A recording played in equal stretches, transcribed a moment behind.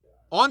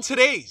On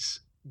today's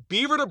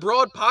Beaver to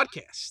Broad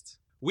podcast,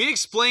 we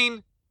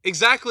explain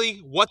exactly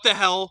what the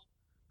hell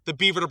the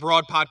Beaver to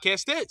Broad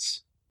podcast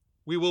is.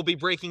 We will be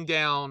breaking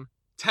down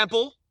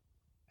Temple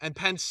and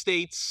Penn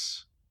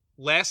State's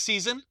last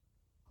season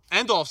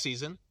and off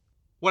season.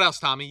 What else,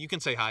 Tommy? You can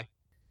say hi.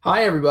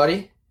 Hi,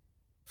 everybody.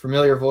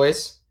 Familiar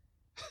voice.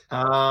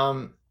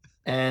 And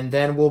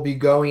then we'll be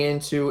going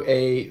into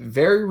a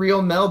very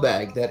real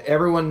mailbag that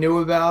everyone knew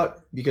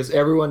about because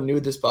everyone knew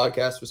this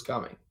podcast was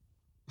coming.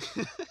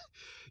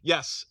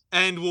 Yes,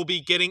 and we'll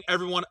be getting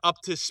everyone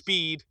up to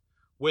speed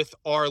with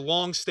our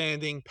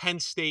long-standing Penn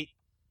State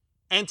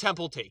and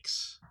Temple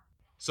takes.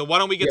 So why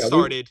don't we get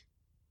started?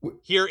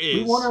 Here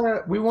is...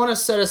 We want to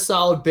set a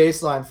solid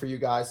baseline for you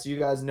guys so you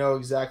guys know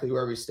exactly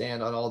where we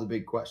stand on all the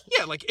big questions.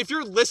 Yeah, like if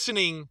you're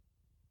listening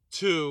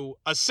to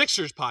a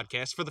Sixers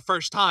podcast for the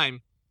first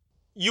time,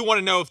 you want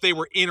to know if they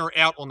were in or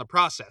out on the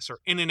process, or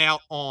in and out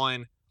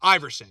on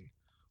Iverson,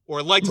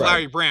 or liked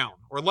Larry Brown,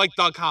 or liked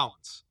Doug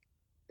Collins.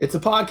 It's a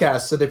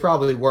podcast, so they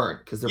probably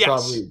weren't, because they're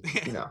probably,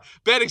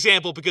 Bad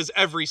example, because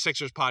every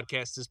Sixers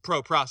podcast is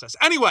pro-process.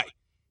 Anyway,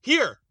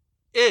 here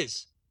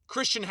is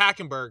Christian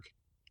Hackenberg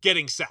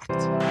getting sacked.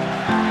 3rd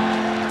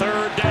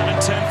down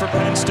and 10 for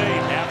Penn State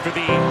after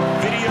the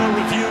video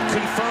review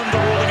confirmed the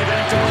ruling of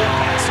active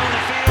pass on the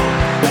field.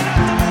 And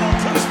up the middle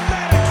comes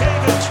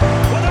Matakevich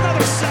with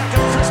another sack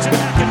of Christian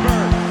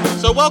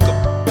Hackenberg. So welcome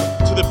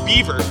to the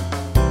Beaver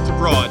to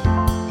Broad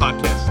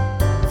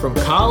podcast. From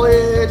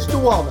College to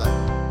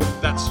Walnut.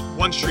 That's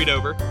one street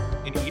over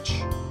in each.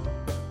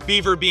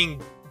 Beaver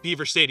being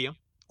Beaver Stadium,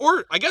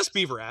 or I guess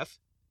Beaver Ave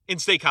in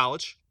State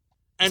College,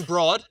 and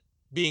Broad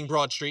being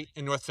Broad Street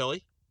in North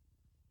Philly.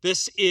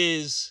 This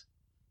is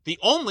the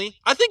only,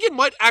 I think it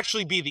might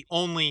actually be the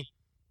only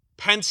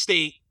Penn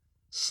State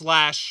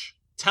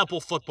 /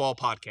 Temple football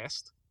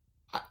podcast.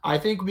 I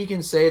think we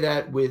can say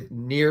that with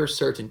near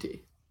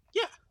certainty.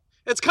 Yeah,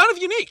 it's kind of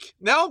unique.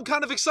 Now I'm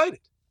kind of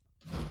excited.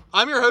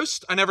 I'm your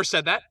host. I never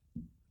said that.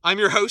 I'm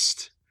your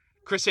host,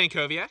 Chris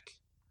Ankoviak.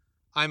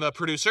 I'm a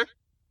producer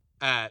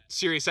at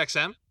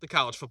SiriusXM, the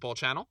college football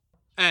channel,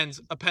 and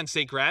a Penn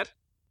State grad.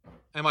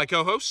 And my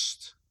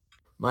co-host...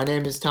 My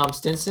name is Tom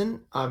Stinson.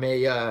 I'm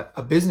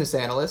a business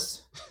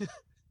analyst.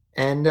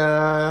 And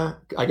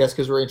I guess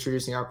because we're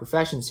introducing our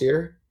professions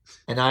here,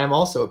 and I am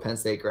also a Penn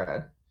State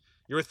grad.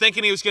 You were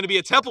thinking he was going to be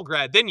a Temple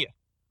grad, didn't you?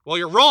 Well,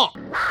 you're wrong.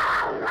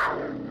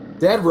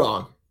 Dead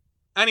wrong.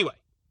 Anyway,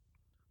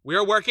 we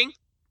are working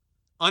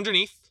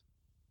underneath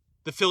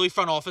the Philly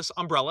front office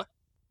umbrella.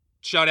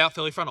 Shout out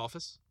Philly front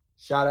office.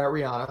 Shout out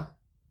Rihanna.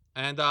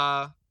 And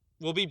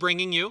we'll be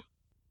bringing you,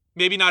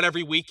 maybe not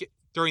every week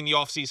during the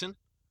off season,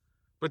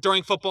 but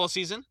during football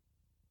season,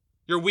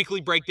 your weekly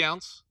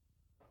breakdowns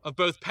of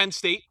both Penn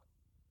State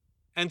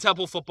and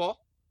Temple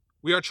football.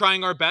 We are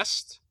trying our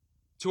best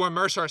to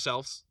immerse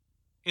ourselves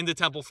into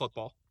Temple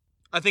football.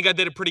 I think I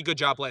did a pretty good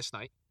job last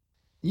night.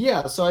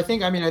 Yeah, so I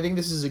think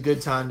this is a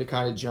good time to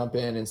kind of jump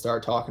in and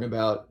start talking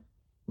about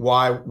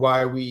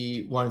why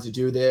we wanted to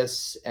do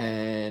this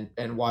and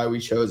why we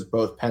chose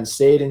both Penn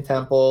State and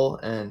Temple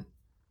and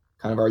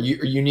kind of our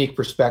unique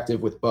perspective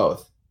with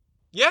both.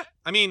 Yeah,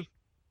 I mean,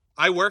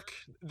 I work.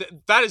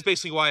 That is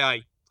basically why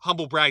I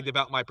humble bragged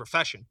about my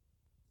profession.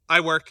 I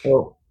work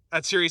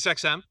at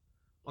SiriusXM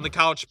on the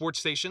college sports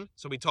station.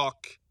 So we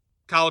talk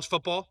college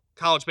football,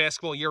 college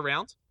basketball year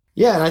round.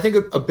 Yeah, and I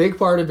think a big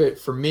part of it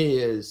for me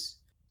is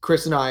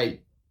Chris and I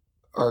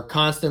are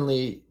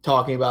constantly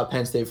talking about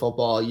Penn State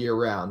football year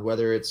round,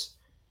 whether it's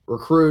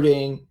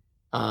recruiting,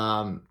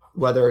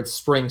 whether it's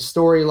spring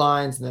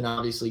storylines, and then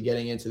obviously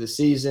getting into the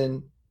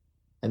season.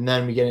 And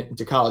then we get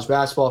into college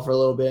basketball for a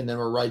little bit, and then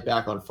we're right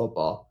back on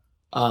football.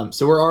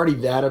 So we're already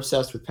that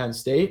obsessed with Penn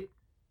State.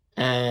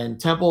 And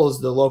Temple is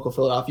the local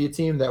Philadelphia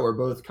team that we're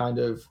both kind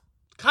of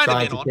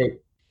trying to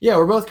take. Yeah,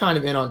 we're both kind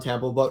of in on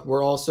Temple, but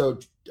we're also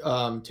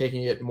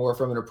taking it more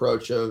from an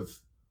approach of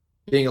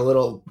being a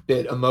little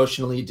bit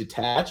emotionally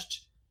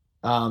detached.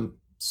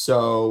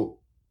 So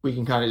we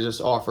can kind of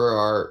just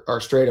offer our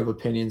straight up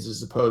opinions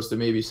as opposed to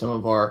maybe some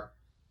of our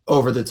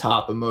over the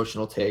top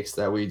emotional takes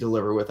that we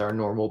deliver with our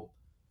normal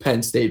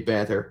Penn State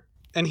banter.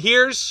 And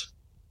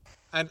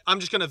I'm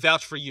just going to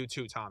vouch for you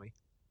too, Tommy.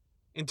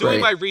 In doing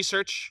my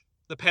research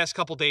the past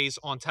couple days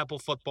on Temple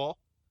football,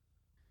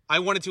 I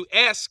wanted to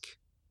ask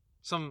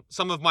some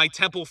of my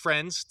Temple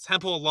friends,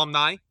 Temple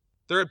alumni,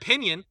 their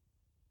opinion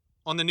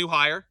on the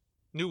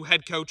new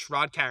head coach,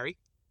 Rod Carey.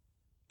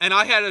 And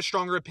I had a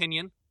stronger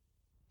opinion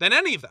than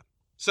any of them.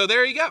 So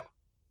there you go.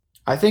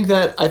 I think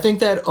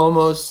that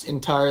almost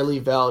entirely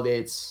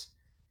validates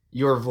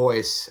your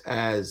voice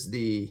as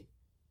the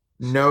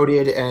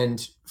noted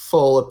and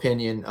full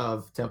opinion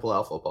of Temple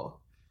L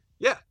football.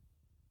 Yeah.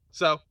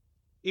 So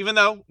even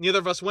though neither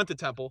of us went to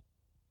Temple,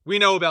 we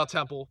know about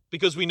Temple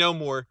because we know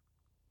more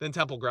than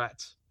Temple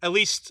grads. At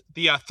least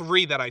the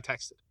 3 that I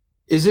texted.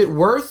 Is it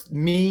worth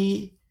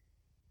me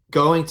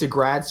going to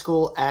grad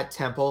school at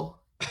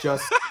Temple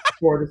just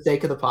for the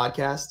sake of the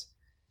podcast?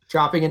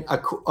 Dropping in a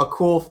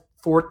cool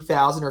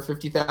 $40,000 or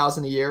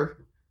 $50,000 a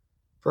year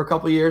for a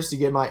couple of years to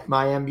get my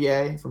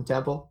MBA from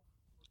Temple?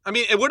 I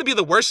mean, it wouldn't be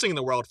the worst thing in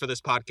the world for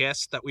this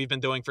podcast that we've been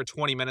doing for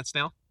 20 minutes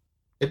now.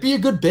 It'd be a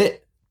good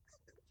bit.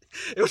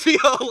 It would be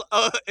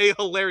a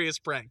hilarious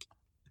prank.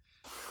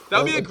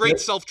 That would be a great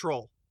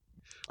self-troll.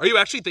 Are you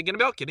actually thinking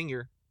about getting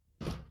your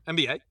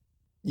MBA?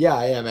 Yeah,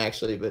 I am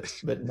actually,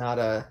 but not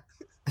a.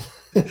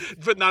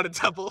 But not at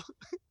Temple.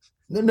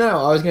 No,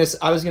 I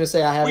was gonna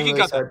say I haven't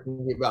really started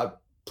thinking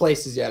about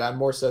places yet. I'm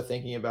more so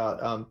thinking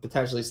about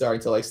potentially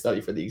starting to study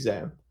for the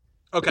exam.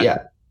 Okay.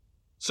 Yeah.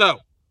 So,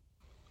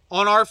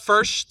 on our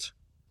first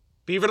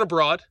Beaver to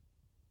Broad,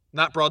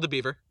 not Broad to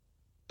Beaver,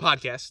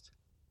 podcast,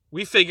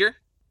 we figure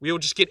we will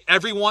just get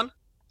everyone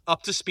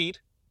up to speed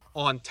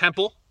on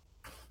Temple,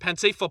 Penn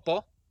State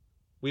football.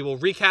 We will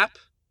recap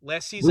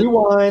last season.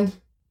 Rewind.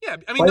 Yeah,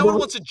 I mean, no one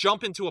wants to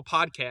jump into a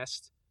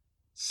podcast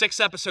 6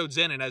 episodes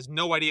in and has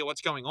no idea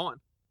what's going on.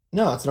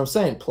 No, that's what I'm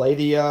saying. Play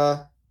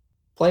the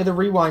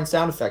rewind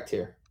sound effect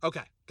here.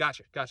 Okay,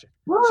 gotcha.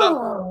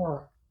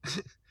 So,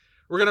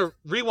 we're going to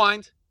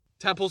rewind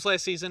Temple's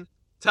last season.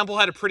 Temple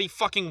had a pretty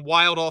fucking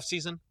wild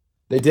offseason.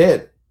 They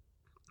did.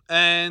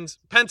 And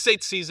Penn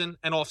State's season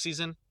and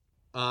offseason,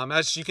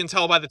 as you can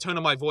tell by the tone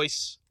of my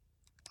voice,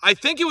 I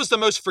think it was the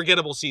most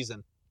forgettable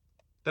season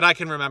that I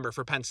can remember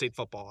for Penn State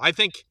football. I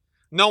think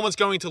no one's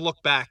going to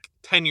look back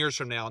 10 years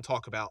from now and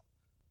talk about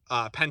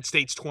Penn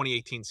State's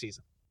 2018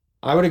 season.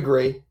 I would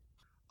agree.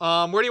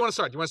 Where do you want to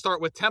start? Do you want to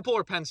start with Temple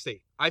or Penn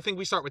State? I think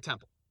we start with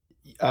Temple.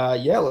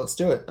 Yeah, let's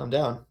do it. I'm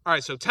down. All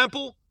right, so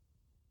Temple,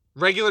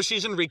 regular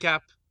season recap,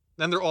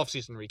 then their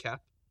off-season recap.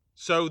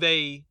 So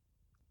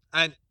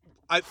I'm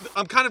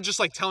kind of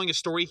just telling a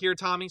story here,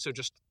 Tommy, so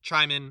just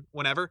chime in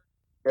whenever.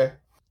 Okay.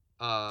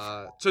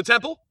 So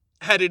Temple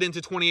headed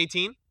into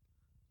 2018.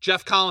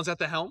 Jeff Collins at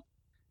the helm.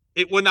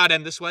 It would not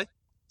end this way.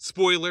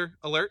 Spoiler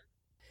alert.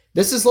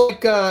 This is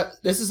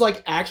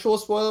like actual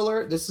spoiler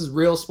alert. This is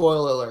real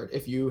spoiler alert.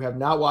 If you have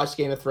not watched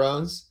Game of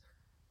Thrones,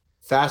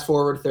 fast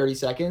forward 30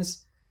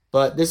 seconds.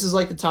 But this is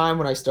the time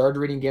when I started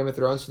reading Game of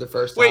Thrones for the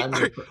first time.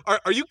 Wait,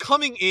 are you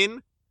coming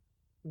in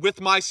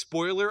with my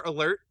spoiler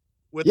alert?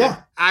 With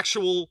the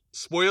actual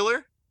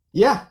spoiler?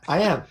 Yeah, I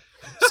am.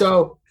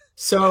 So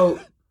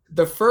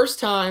the first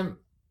time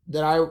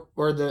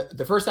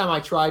the first time I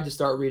tried to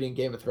start reading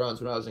Game of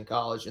Thrones when I was in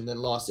college and then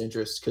lost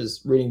interest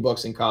because reading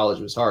books in college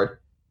was hard.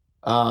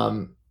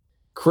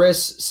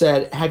 Chris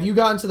said, "Have you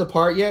gotten to the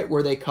part yet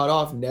where they cut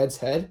off Ned's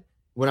head?"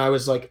 When I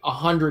was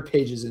 100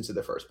 pages into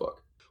the first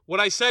book. What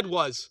I said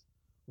was,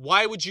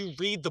 why would you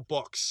read the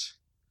books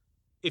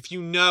if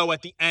you know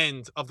at the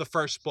end of the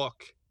first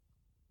book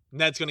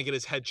Ned's going to get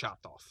his head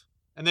chopped off?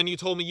 And then you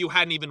told me you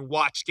hadn't even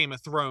watched Game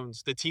of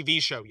Thrones, the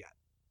TV show, yet.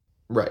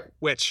 Right.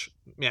 Which,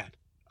 man,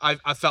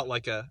 I felt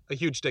like a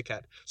huge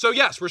dickhead. So,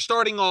 yes, we're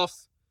starting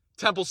off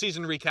Temple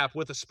season recap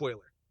with a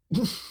spoiler.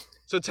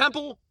 So,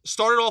 Temple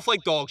started off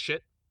like dog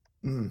shit.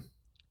 Mm.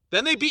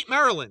 Then they beat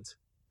Maryland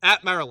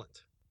at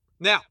Maryland.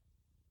 Now,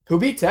 who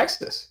beat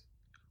Texas?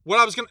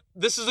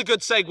 This is a good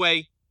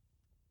segue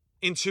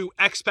into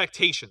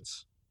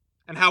expectations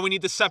and how we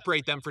need to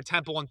separate them for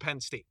Temple and Penn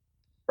State.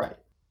 Right.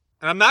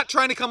 And I'm not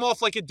trying to come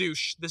off like a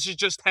douche. This is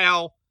just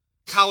how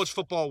college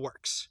football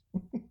works.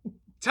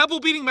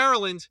 Temple beating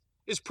Maryland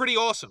is pretty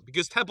awesome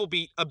because Temple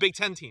beat a Big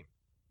Ten team.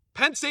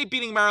 Penn State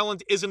beating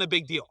Maryland isn't a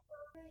big deal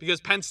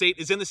because Penn State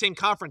is in the same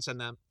conference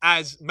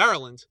as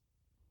Maryland,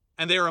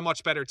 and they are a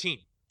much better team.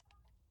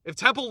 If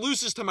Temple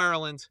loses to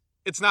Maryland,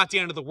 it's not the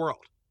end of the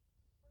world.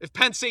 If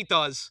Penn State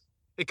does,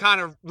 it kind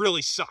of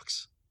really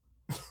sucks.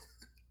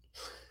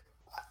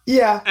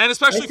 Yeah. And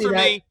especially for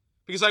me,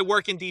 because I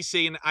work in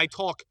D.C. and I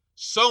talk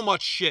so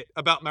much shit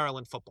about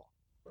Maryland football.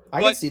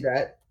 I can see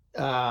that.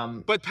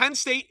 But Penn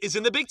State is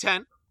in the Big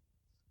Ten.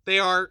 They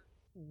are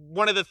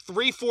one of the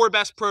 3-4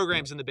 best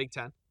programs in the Big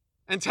Ten.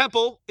 And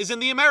Temple is in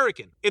the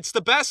American. It's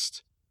the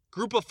best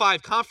group of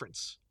 5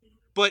 conference.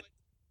 But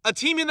a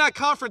team in that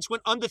conference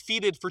went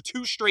undefeated for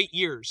 2 straight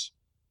years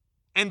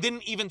and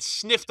didn't even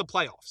sniff the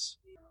playoffs.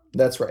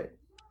 That's right.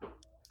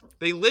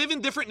 They live in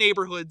different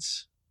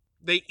neighborhoods.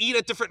 They eat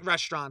at different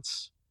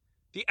restaurants.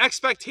 The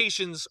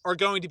expectations are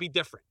going to be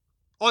different.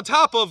 On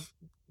top of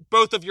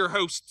both of your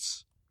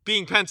hosts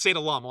being Penn State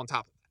alum on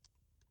top of that.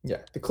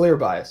 Yeah, the clear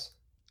bias.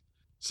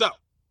 So,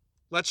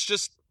 let's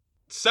just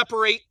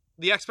separate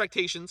the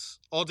expectations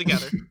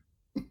altogether.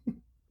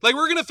 We're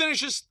going to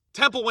finish this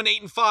Temple went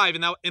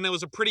 8-5, and it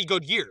was a pretty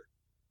good year.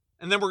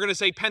 And then we're going to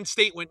say Penn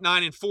State went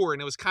 9-4,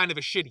 and it was kind of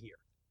a shitty year.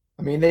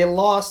 I mean, they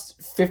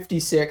lost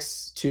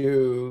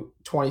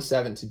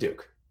 56-27 to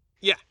Duke.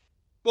 Yeah.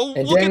 Well,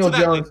 and we'll Daniel get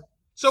to that Jones later.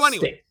 So anyway,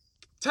 stinks.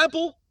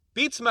 Temple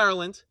beats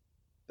Maryland.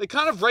 They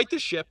kind of right the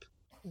ship.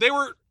 They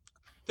were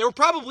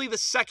probably the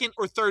second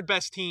or third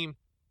best team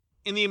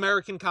in the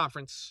American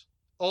Conference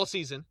all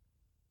season.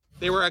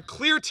 They were a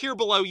clear tier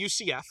below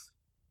UCF.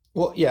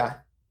 Well, yeah.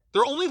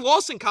 Their only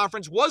loss in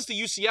conference was the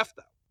UCF,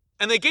 though.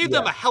 And they gave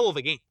them a hell of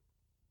a game.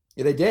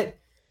 Yeah, they did.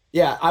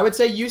 Yeah, I would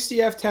say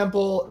UCF,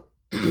 Temple,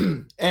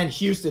 and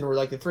Houston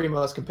were the 3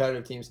 most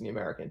competitive teams in the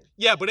American.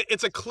 Yeah, but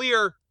it's a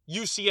clear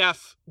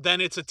UCF,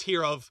 then it's a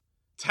tier of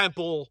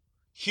Temple,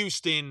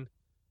 Houston,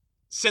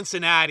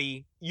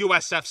 Cincinnati,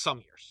 USF some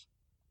years.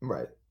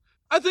 Right.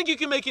 I think you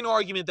can make an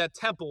argument that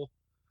Temple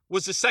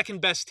was the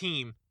second best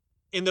team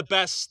in the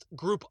best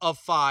group of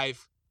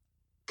 5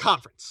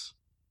 conference.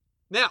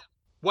 Now,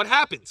 what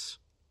happens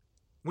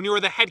when you are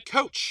the head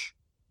coach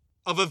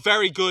of a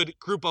very good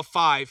group of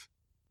 5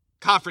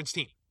 conference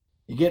team?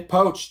 You get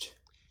poached.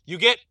 You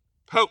get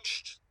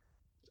poached.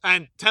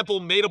 And Temple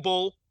made a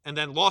bowl and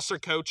then lost their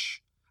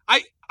coach.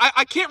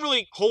 I can't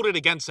really hold it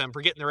against them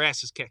for getting their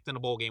asses kicked in a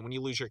bowl game when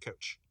you lose your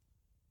coach.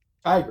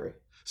 I agree.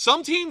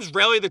 Some teams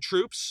rally the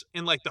troops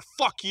in like the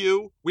fuck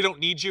you, we don't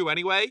need you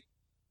anyway.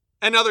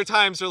 And other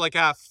times they're like,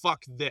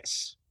 fuck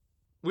this.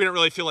 We don't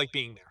really feel like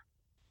being there.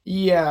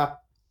 Yeah.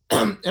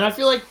 And I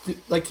feel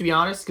like to be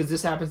honest, because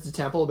this happens to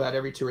Temple about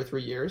every 2 or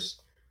 3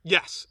 years.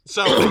 Yes.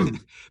 So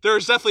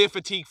there's definitely a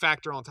fatigue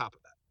factor on top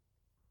of that.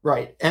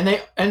 Right.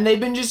 And they've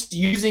been just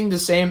using the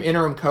same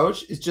interim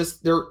coach. It's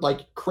just they're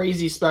like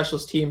crazy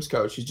specialist teams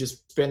coach who's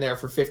just been there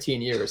for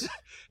 15 years.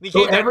 He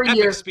gave that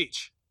epic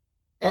speech.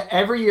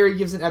 Every year he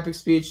gives an epic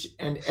speech,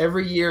 and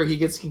every year he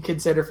gets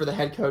considered for the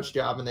head coach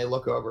job, and they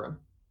look over him.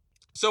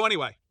 So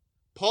anyway,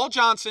 Paul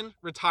Johnson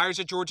retires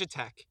at Georgia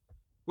Tech,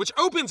 which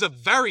opens a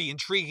very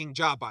intriguing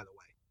job, by the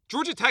way.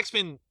 Georgia Tech's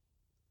been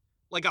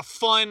like a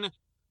fun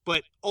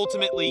but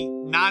ultimately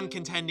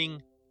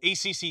non-contending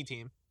ACC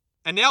team.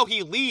 And now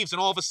he leaves, and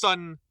all of a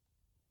sudden,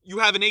 you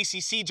have an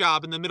ACC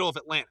job in the middle of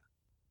Atlanta.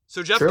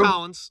 So Jeff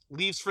Collins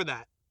leaves for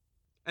that.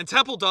 And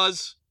Temple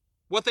does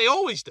what they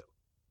always do.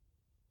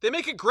 They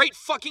make a great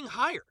fucking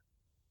hire.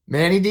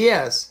 Manny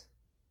Diaz.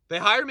 They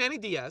hire Manny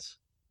Diaz.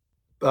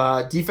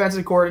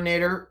 Defensive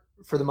coordinator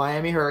for the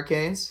Miami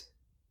Hurricanes.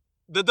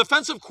 The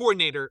defensive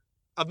coordinator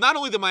of not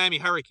only the Miami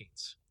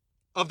Hurricanes,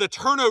 of the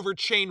turnover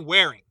chain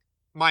wearing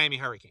Miami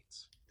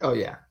Hurricanes. Oh,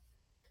 yeah.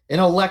 An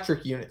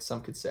electric unit,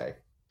 some could say.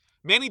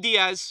 Manny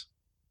Diaz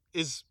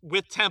is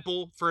with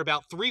Temple for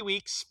about 3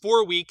 weeks,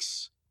 4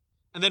 weeks,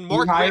 and then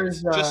Mark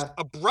Richt just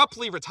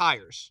abruptly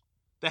retires,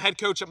 the head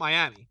coach at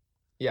Miami.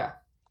 Yeah.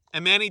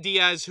 And Manny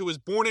Diaz, who was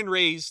born and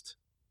raised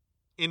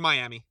in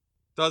Miami,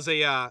 does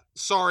a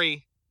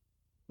sorry,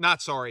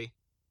 not sorry,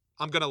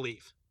 I'm going to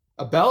leave.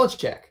 A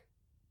Belichick.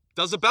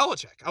 Does a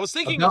Belichick. I was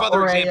thinking of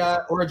other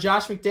examples. Or a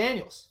Josh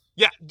McDaniels.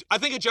 Yeah, I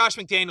think a Josh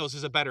McDaniels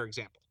is a better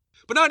example.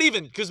 But not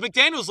even, because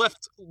McDaniels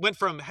went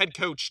from head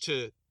coach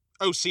to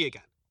OC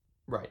again.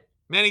 Right.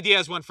 Manny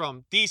Diaz went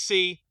from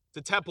DC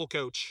to Temple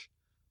coach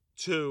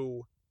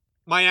to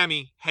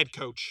Miami head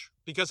coach.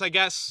 Because I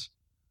guess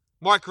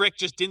Mark Richt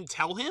just didn't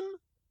tell him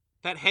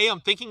that, hey,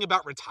 I'm thinking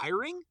about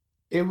retiring?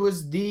 It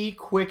was the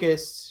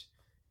quickest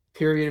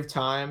period of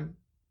time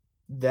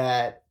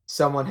that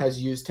someone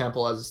has used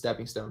Temple as a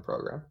stepping stone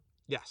program.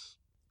 Yes.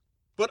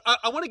 But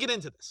I want to get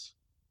into this.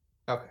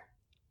 Okay.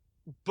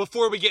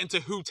 Before we get into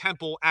who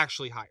Temple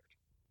actually hired.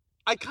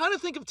 I kind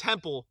of think of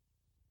Temple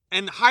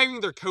and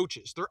hiring their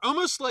coaches. They're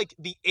almost like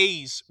the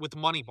A's with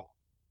Moneyball.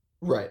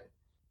 Right.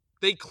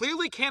 They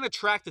clearly can't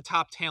attract the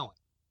top talent.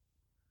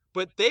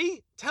 But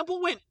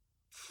Temple went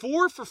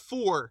 4 for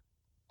 4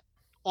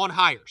 on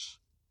hires.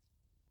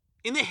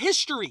 In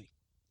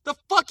the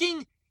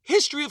fucking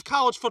history of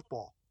college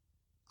football,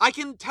 I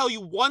can tell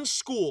you one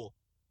school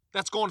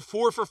that's gone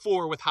 4 for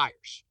 4 with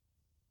hires.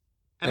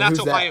 And that's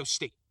Ohio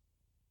State.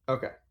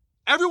 Okay.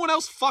 Everyone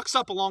else fucks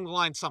up along the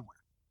line somewhere.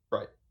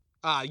 Right.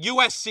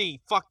 USC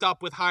fucked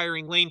up with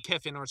hiring Lane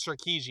Kiffin or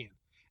Sarkisian.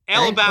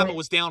 Alabama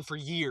was down for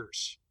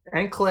years.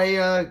 And Clay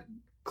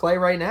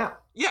right now.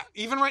 Yeah,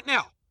 even right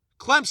now.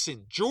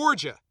 Clemson,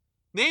 Georgia,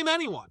 name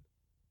anyone.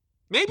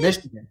 Maybe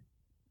Michigan.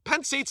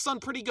 Penn State's done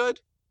pretty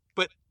good,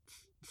 but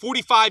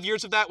 45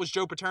 years of that was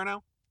Joe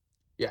Paterno.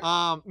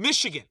 Yeah.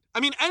 Michigan. I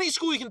mean, any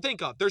school you can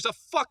think of, there's a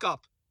fuck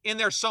up in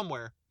there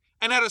somewhere.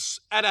 And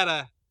at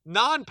a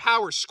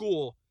non-power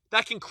school,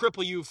 that can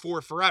cripple you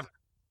for forever.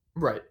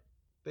 Right.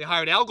 They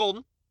hired Al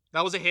Golden.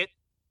 That was a hit.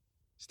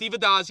 Steve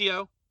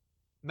Adazio,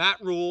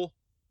 Matt Rule,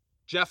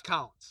 Jeff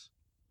Collins.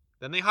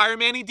 Then they hire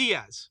Manny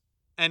Diaz.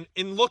 And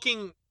in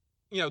looking,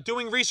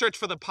 doing research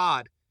for the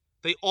pod,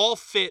 they all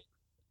fit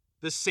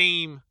the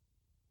same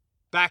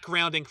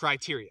background and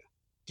criteria.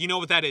 Do you know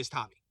what that is,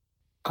 Tommy?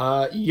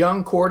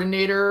 Young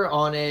coordinator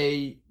on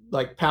a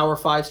Power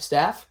 5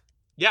 staff?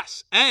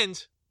 Yes,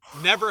 and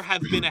never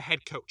have been a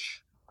head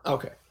coach.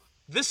 Okay.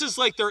 This is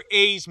like their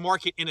A's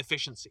market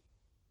inefficiency.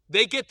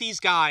 They get these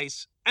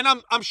guys, and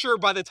I'm sure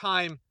by the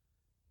time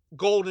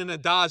Golden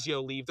and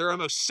Adazio leave, they're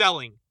almost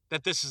selling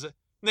that this is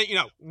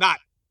not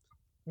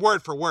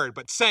word for word,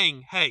 but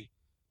saying, hey,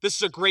 this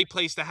is a great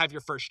place to have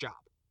your first job.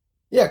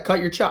 Yeah,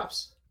 cut your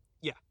chops.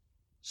 Yeah.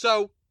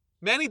 So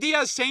Manny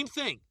Diaz, same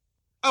thing.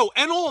 Oh,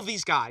 and all of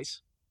these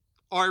guys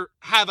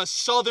have a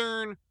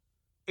Southern,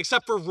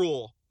 except for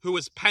Rule, who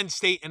is Penn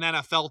State and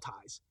NFL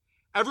ties.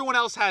 Everyone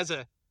else has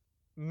a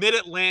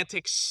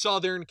Mid-Atlantic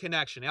Southern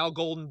connection. Al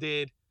Golden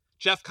did.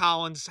 Jeff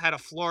Collins had a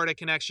Florida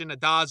connection.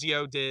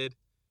 Adazio did.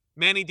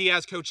 Manny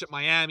Diaz coached at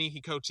Miami. He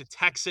coached at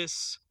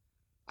Texas.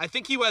 I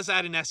think he was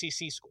at an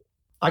SEC school.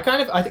 I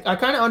kind of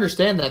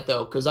understand that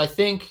though, because I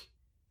think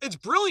it's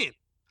brilliant.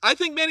 I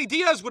think Manny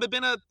Diaz would have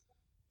been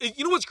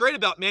you know what's great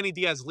about Manny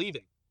Diaz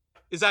leaving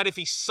is that if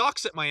he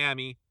sucks at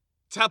Miami,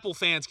 Temple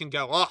fans can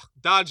go, oh,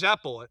 dodge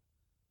that bullet.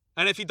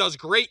 And if he does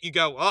great, you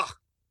go, oh,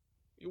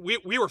 we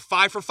were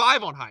 5 for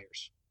 5 on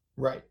hires.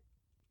 Right.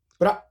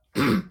 But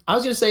I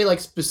was going to say, like,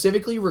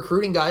 specifically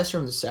recruiting guys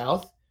from the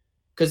South,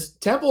 because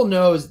Temple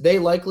knows they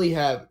likely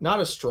have not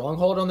a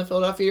stronghold on the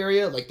Philadelphia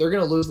area. Like, they're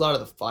going to lose a lot of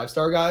the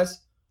 5-star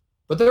guys,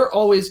 but they're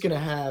always going to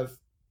have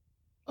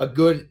a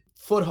good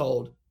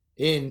foothold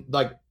in,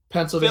 like,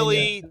 Pennsylvania,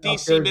 Philly,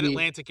 DC,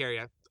 Mid-Atlantic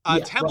area.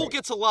 Temple right.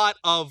 gets a lot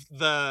of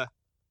the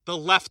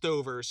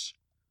leftovers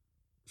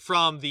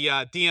from the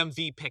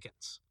DMV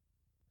pickings.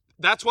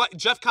 That's why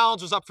Jeff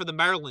Collins was up for the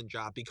Maryland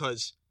job,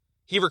 because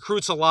he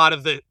recruits a lot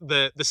of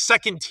the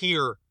second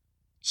tier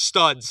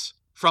studs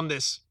from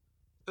this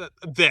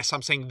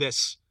I'm saying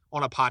this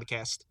on a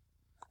podcast.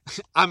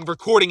 I'm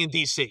recording in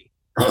DC,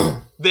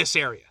 this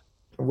area.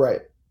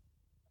 Right.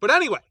 But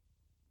anyway,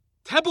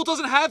 Temple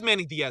doesn't have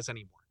Manny Diaz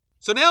anymore.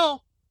 So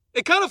now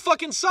it kind of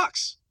fucking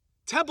sucks.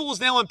 Temple is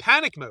now in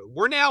panic mode.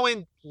 We're now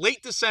in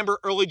late December,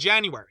 early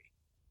January.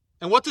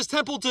 And what does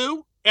Temple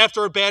do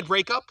after a bad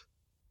breakup?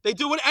 They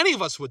do what any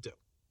of us would do.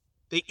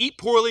 They eat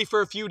poorly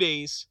for a few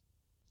days,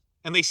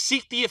 and they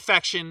seek the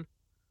affection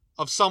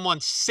of someone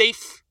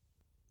safe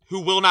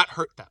who will not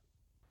hurt them.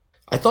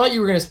 I thought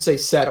you were going to say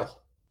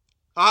settle.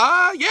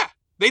 Yeah.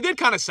 They did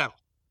kind of settle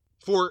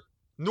for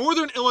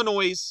Northern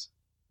Illinois'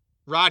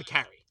 Rod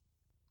Carey.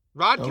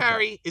 Rod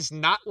Carey is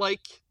not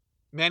like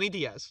Manny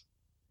Diaz.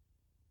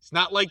 It's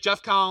not like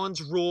Jeff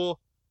Collins, Rule,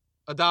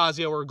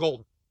 Adazio, or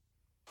Golden.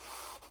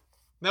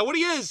 Now, what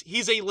he is,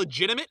 he's a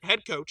legitimate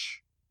head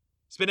coach.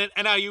 He's been at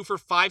NIU for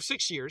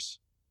 5-6 years.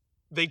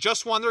 They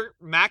just won their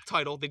MAC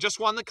title. They just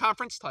won the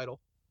conference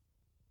title.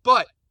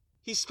 But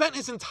he spent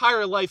his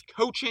entire life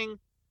coaching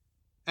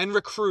and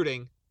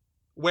recruiting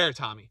where,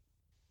 Tommy?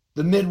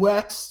 The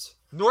Midwest.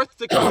 North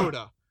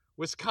Dakota,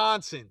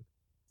 Wisconsin,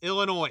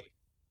 Illinois.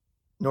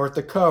 North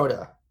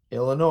Dakota,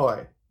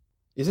 Illinois.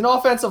 He's an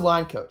offensive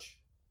line coach.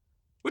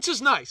 Which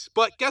is nice,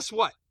 but guess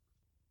what?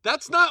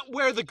 That's not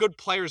where the good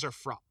players are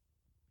from.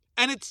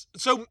 And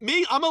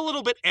I'm a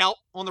little bit out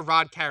on the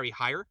Rod Carey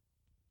hire,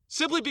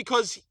 simply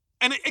because,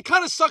 and it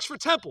kind of sucks for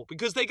Temple,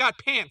 because they got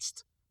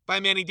pantsed by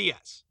Manny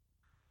Diaz.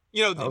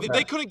 You know,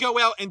 they couldn't go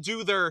out and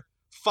do their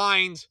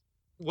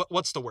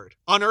what's the word?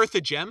 Unearth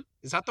a gem?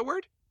 Is that the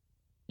word?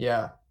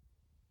 Yeah.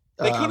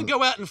 They couldn't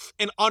go out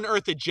and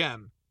unearth a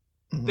gem.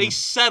 Mm-hmm. They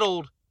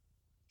settled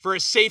for a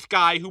safe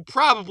guy who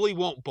probably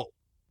won't bolt.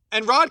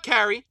 And Rod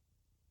Carey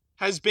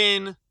has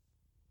been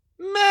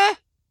meh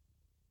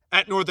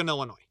at Northern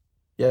Illinois.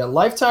 Yeah,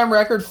 lifetime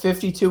record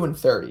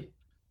 52-30.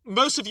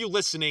 Most of you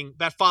listening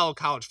that follow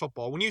college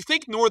football, when you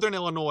think Northern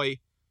Illinois,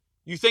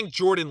 you think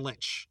Jordan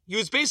Lynch. He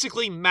was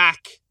basically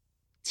Mac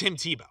Tim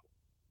Tebow.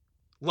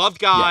 Loved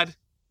God,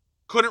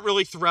 couldn't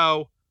really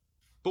throw,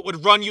 but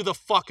would run you the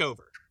fuck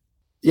over.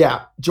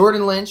 Yeah,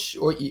 Jordan Lynch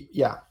or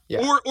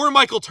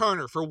Michael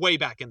Turner for way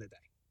back in the day.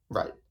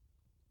 Right.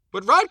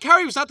 But Rod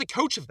Carey was not the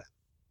coach of them.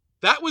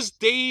 That was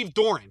Dave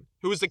Doran,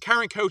 who was the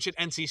current coach at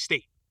NC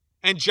State,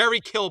 and Jerry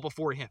Kill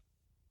before him.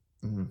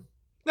 Mm-hmm.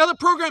 Now, the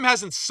program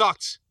hasn't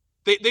sucked.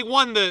 They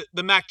won the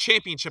MAC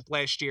championship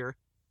last year.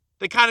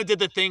 They kind of did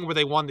the thing where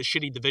they won the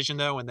shitty division,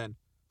 though, and then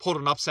pulled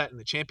an upset in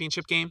the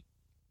championship game.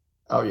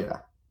 Oh, yeah.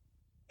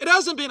 It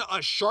hasn't been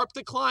a sharp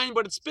decline,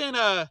 but it's been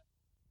a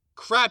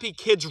crappy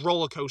kids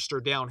roller coaster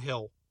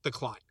downhill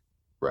decline.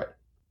 Right.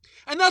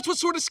 And that's what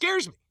sort of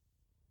scares me.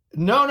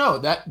 No,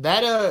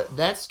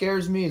 that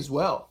scares me as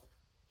well.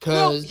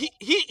 No,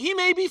 he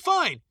may be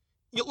fine.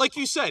 Like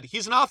you said,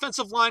 he's an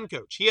offensive line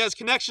coach. He has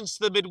connections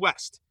to the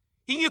Midwest.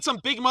 He can get some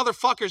big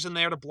motherfuckers in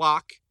there to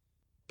block.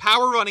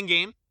 Power running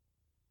game.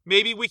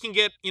 Maybe we can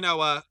get,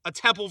 a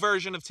Temple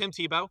version of Tim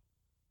Tebow.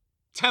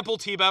 Temple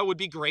Tebow would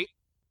be great.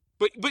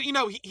 But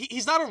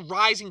he's not a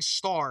rising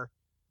star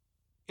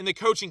in the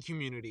coaching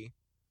community,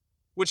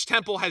 which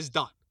Temple has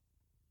done.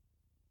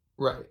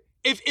 Right.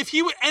 If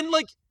he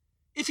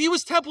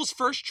was Temple's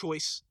first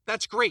choice,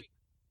 that's great.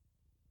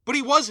 But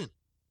he wasn't.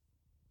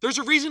 There's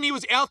a reason he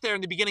was out there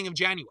in the beginning of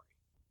January.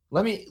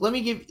 Let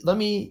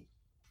me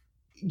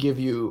give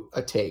you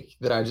a take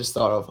that I just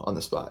thought of on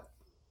the spot.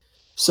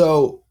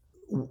 So,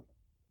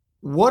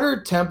 what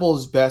are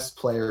Temple's best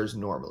players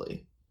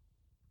normally?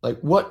 Like,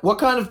 what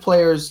kind of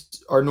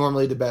players are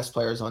normally the best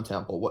players on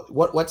Temple?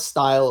 What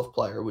style of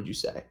player would you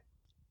say?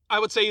 I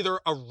would say either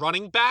a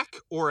running back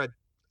or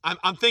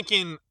I'm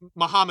thinking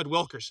Muhammad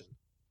Wilkerson.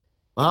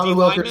 Muhammad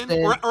Wilkerson.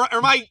 Or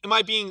am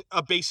I being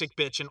a basic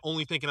bitch and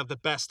only thinking of the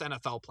best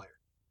NFL player?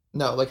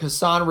 No, like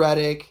Hassan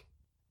Reddick.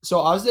 So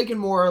I was thinking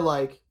more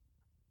like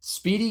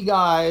speedy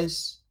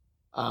guys,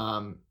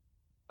 a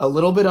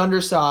little bit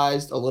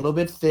undersized, a little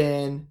bit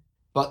thin,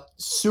 but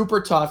super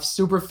tough,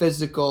 super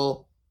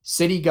physical,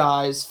 city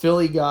guys,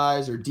 Philly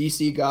guys, or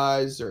DC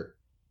guys.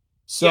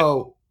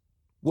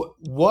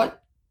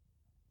 What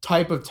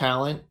type of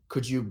talent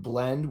could you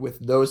blend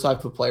with those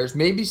type of players?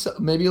 Maybe a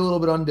little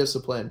bit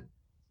undisciplined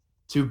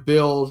to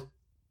build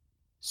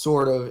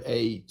sort of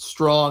a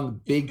strong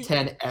Big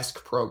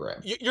Ten-esque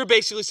program. You're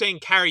basically saying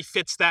Carey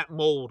fits that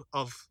mold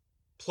of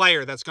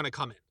player that's going to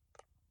come in.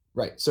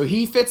 Right. So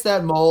he fits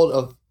that mold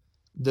of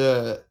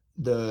the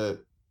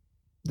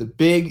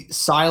big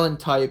silent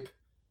type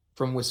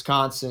from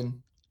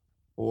Wisconsin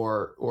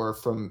or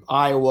from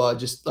Iowa,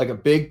 just like a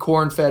big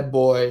corn-fed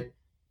boy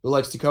who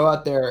likes to go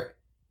out there,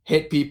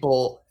 hit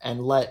people,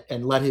 and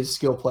let his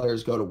skill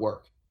players go to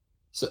work.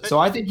 So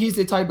I think he's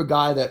the type of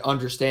guy that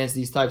understands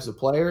these types of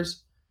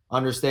players,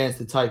 understands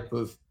the type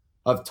of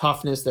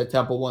toughness that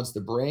Temple wants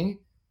to bring,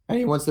 and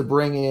he wants to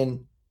bring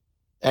in.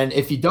 And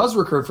if he does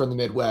recruit from the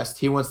Midwest,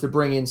 he wants to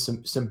bring in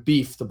some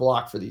beef to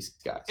block for these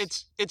guys.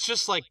 It's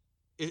just like,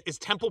 is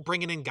Temple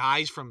bringing in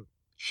guys from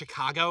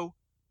Chicago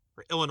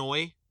or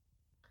Illinois?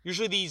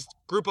 Usually these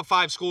group of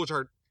 5 schools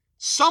are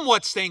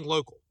somewhat staying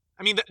local.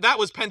 I mean, that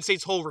was Penn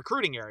State's whole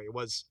recruiting area,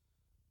 was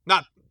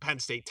not Penn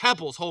State,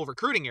 Temple's whole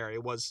recruiting area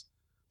was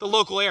the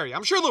local area.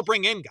 I'm sure they'll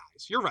bring in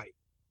guys. You're right.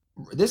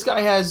 This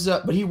guy has,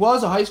 but he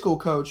was a high school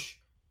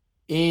coach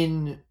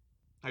in.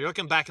 Now you're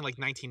looking back in like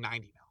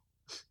 1990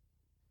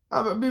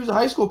 now. He was a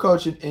high school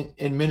coach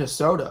in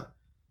Minnesota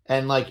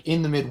and like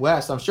in the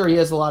Midwest. I'm sure he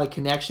has a lot of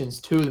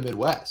connections to the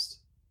Midwest.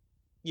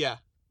 Yeah.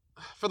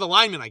 For the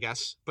linemen, I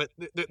guess, but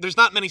there's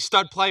not many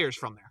stud players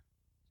from there.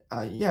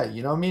 Yeah,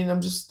 you know what I mean?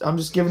 I'm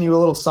just giving you a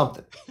little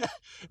something.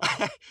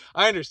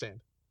 I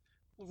understand.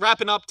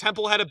 Wrapping up,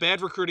 Temple had a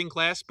bad recruiting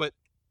class, but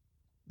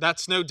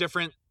that's no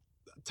different.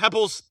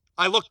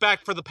 I look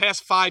back for the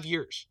past 5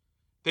 years,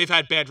 they've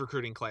had bad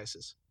recruiting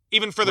classes,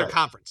 even for their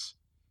conference.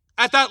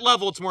 At that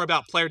level, it's more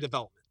about player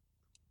development.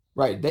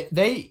 Right.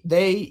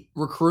 They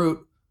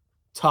recruit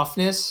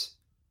toughness,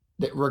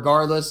 that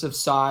regardless of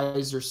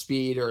size or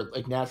speed or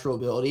like natural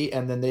ability,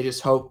 and then they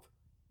just hope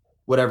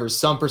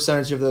some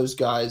percentage of those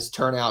guys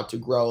turn out to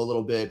grow a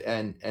little bit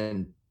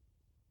and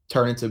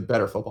turn into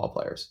better football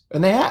players.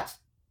 And they have.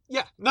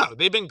 Yeah, no,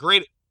 they've been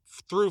great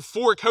through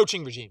 4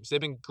 coaching regimes.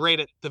 They've been great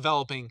at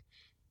developing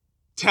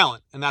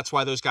talent, and that's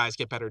why those guys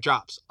get better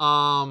jobs.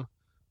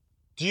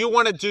 Do you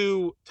want to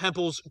do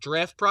Temple's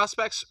draft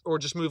prospects or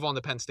just move on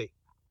to Penn State?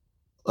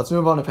 Let's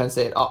move on to Penn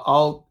State.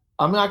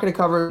 I'm not going to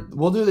cover.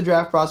 We'll do the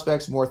draft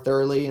prospects more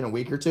thoroughly in a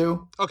week or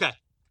two. Okay.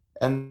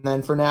 And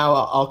then for now,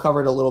 I'll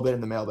cover it a little bit in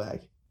the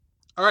mailbag.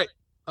 All right.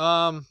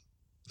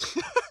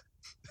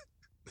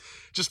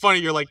 Just funny,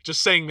 you're like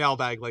just saying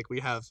mailbag like we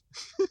have.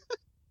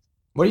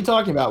 What are you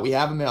talking about? We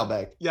have a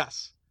mailbag.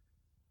 Yes.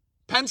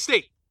 Penn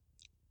State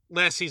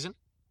last season,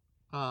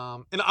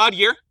 an odd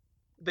year.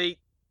 They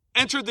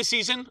entered the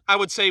season, I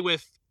would say,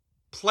 with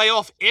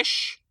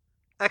playoff-ish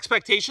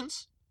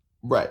expectations.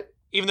 Right.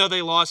 Even though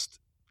they lost,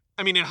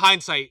 I mean, in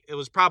hindsight, it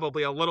was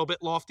probably a little bit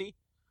lofty.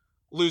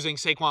 Losing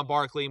Saquon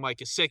Barkley, Mike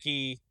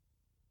Gesicki,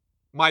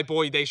 my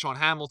boy Deshaun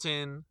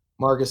Hamilton.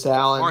 Marcus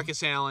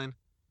Allen.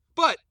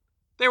 But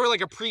they were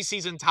like a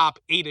preseason top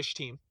 8-ish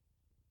team.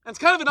 And it's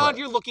kind of an odd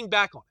year looking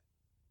back on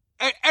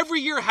it. Every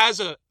year has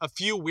a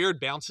few weird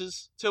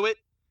bounces to it.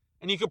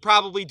 And you could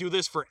probably do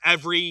this for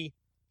every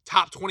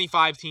top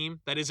 25 team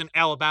that isn't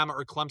Alabama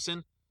or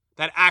Clemson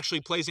that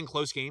actually plays in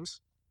close games.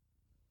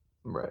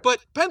 Right. But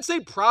Penn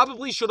State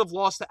probably should have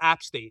lost to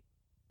App State.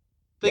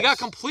 They got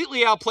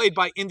completely outplayed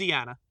by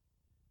Indiana.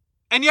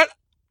 And yet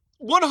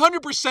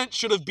 100%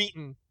 should have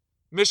beaten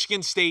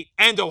Michigan State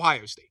and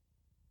Ohio State.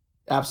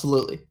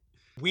 Absolutely.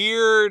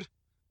 Weird,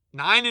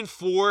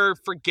 9-4,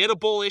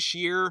 forgettable-ish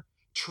year.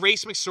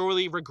 Trace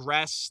McSorley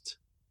regressed.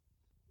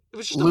 It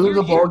was just lose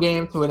a bowl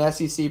game to an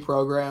SEC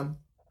program.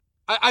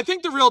 I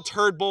think the real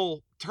turd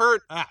bowl,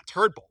 that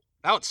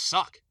would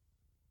suck.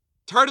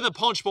 Turd in the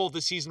punch bowl of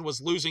the season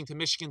was losing to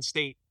Michigan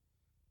State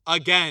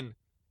again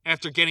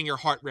after getting your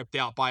heart ripped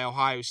out by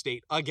Ohio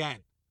State again.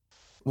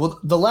 Well,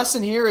 the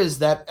lesson here is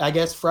that I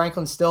guess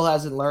Franklin still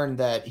hasn't learned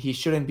that he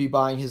shouldn't be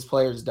buying his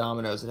players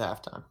Domino's at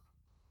halftime.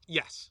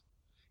 Yes.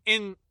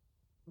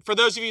 For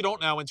those of you who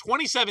don't know, in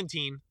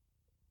 2017,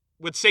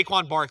 with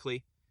Saquon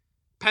Barkley,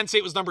 Penn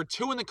State was number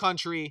 2 in the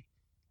country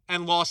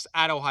and lost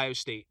at Ohio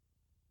State.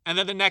 And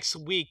then the next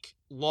week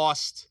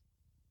lost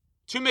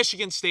to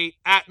Michigan State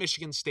at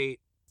Michigan State.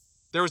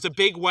 There was a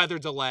big weather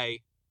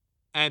delay,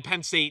 and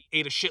Penn State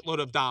ate a shitload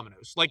of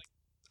Domino's. Like,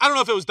 I don't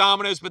know if it was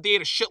Domino's, but they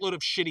ate a shitload of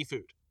shitty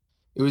food.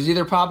 It was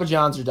either Papa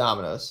John's or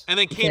Domino's. And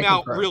then came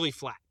out really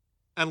flat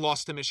and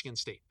lost to Michigan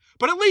State.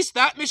 But at least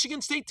that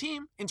Michigan State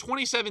team in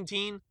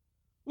 2017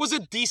 was a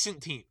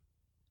decent team.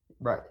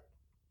 Right.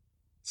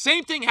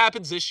 Same thing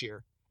happens this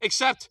year,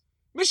 except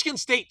Michigan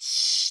State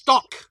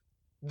stunk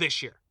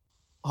this year.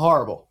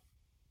 Horrible.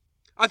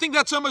 I think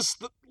that's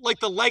almost like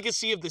the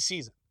legacy of the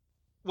season.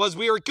 Was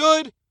we were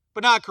good,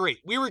 but not great.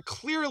 We were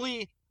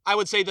clearly, I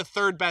would say, the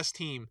 3rd best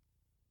team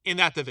in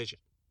that division.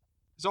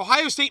 So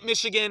Ohio State,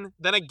 Michigan,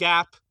 then a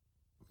gap,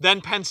 then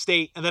Penn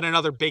State, and then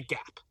another big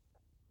gap.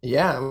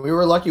 Yeah, we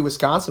were lucky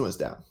Wisconsin was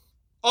down.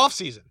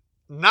 Offseason,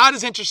 not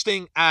as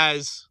interesting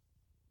as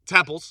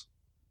Temple's.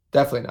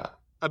 Definitely not.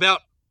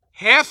 About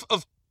half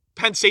of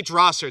Penn State's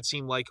roster, it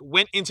seemed like,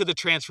 went into the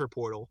transfer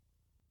portal.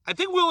 I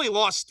think we only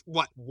lost,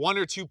 1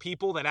 or 2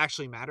 people that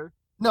actually matter?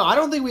 No, I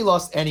don't think we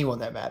lost anyone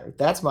that mattered.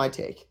 That's my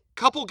take.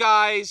 Couple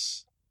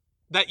guys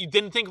that you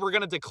didn't think were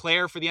going to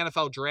declare for the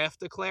NFL draft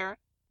declare.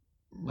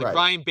 Like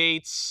Ryan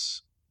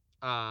Bates.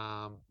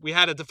 We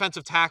had a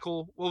defensive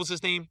tackle. What was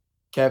his name?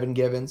 Kevin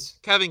Givens.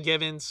 I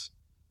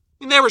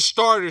mean, they were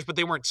starters, but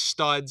they weren't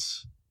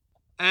studs.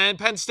 And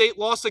Penn State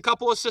lost a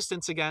couple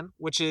assistants again,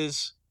 which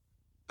is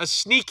a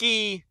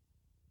sneaky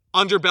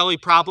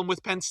underbelly problem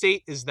with Penn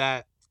State, is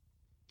that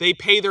they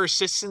pay their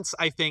assistants,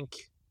 I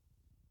think,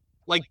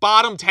 like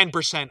bottom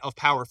 10% of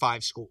Power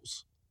 5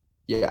 schools.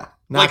 Yeah.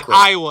 Like great.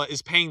 Iowa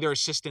is paying their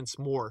assistants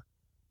more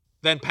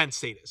than Penn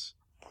State is.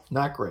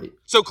 Not great.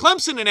 So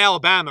Clemson and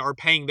Alabama are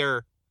paying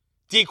their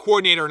D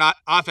coordinator, not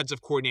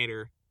offensive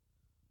coordinator,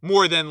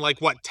 more than like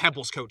what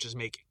Temple's coach is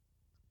making.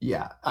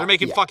 Yeah. They're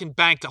making fucking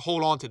bank to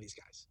hold on to these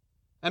guys.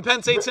 And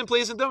Penn State simply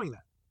isn't doing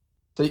that.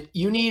 So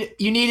you need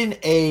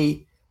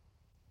an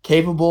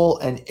capable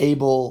and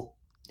able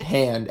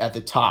hand at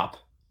the top.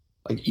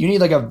 Like you need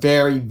like a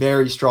very,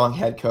 very strong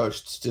head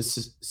coach to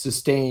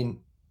sustain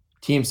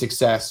team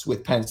success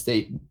with Penn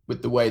State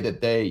with the way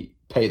that they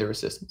pay their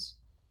assistants.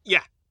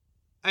 Yeah.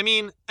 I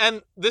mean,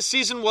 and this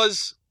season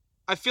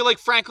I feel like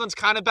Franklin's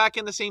kind of back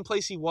in the same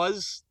place he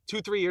was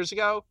 2-3 years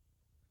ago,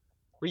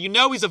 where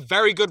he's a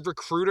very good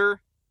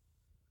recruiter,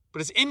 but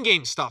his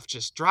in-game stuff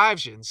just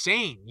drives you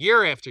insane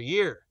year after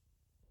year.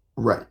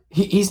 Right.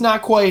 He's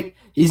not quite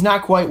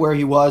where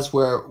he was,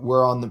 where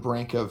we're on the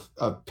brink of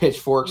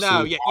pitchforks.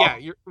 No, yeah.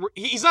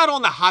 He's not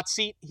on the hot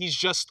seat. He's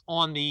just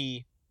on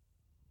the.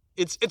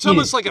 It's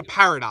almost like a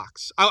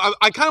paradox.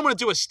 I kind of want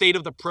to do a state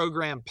of the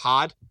program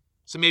pod,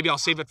 so maybe I'll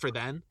save it for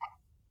then.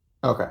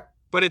 Okay.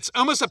 But it's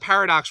almost a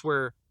paradox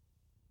where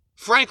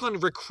Franklin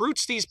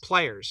recruits these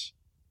players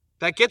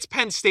that gets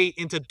Penn State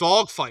into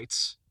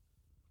dogfights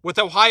with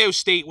Ohio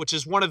State, which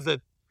is one of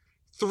the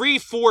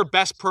 3-4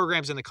 best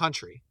programs in the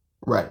country.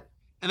 Right.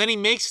 And then he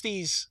makes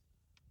these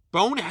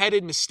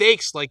boneheaded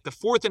mistakes like the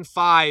 4th and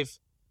 5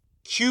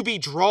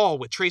 QB draw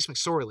with Trace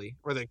McSorley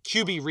or the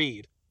QB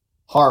read.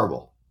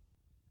 Horrible.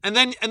 And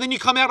then you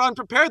come out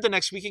unprepared the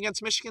next week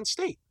against Michigan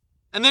State.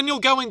 And then you'll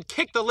go and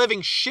kick the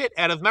living shit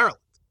out of Maryland.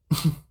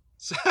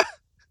 So,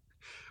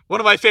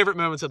 one of my favorite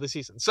moments of the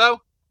season.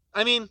 So,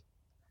 I mean,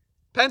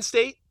 Penn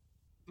State,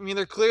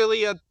 they're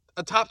clearly a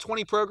top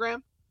 20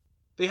 program.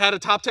 They had a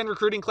top 10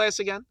 recruiting class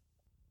again.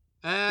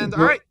 And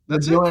all right,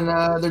 that's it.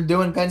 They're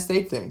doing Penn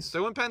State things.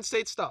 Doing Penn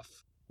State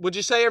stuff. Would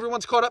you say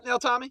everyone's caught up now,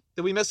 Tommy?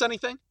 Did we miss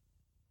anything?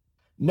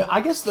 No,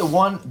 I guess the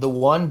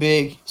one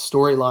big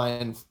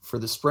storyline for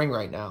the spring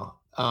right now,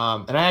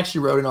 and I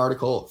actually wrote an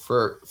article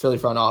for Philly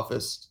Front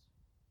Office.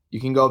 You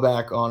can go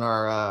back on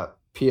our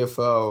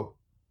PFO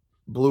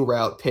Blue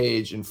Route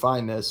page and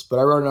find this. But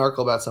I wrote an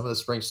article about some of the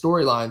spring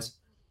storylines.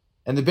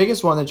 And the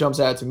biggest one that jumps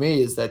out to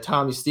me is that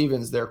Tommy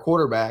Stevens, their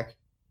quarterback,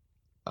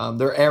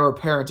 their heir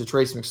apparent to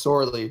Trace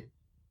McSorley,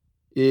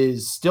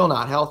 is still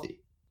not healthy.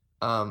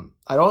 I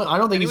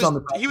don't think he's on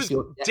the He was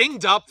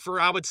dinged up for,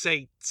 I would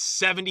say,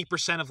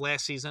 70% of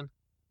last season.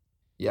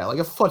 Yeah, like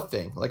a foot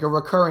thing, like a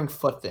recurring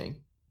foot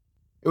thing.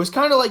 It was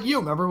kind of like you.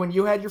 Remember when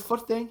you had your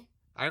foot thing?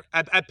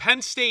 At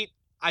Penn State,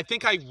 I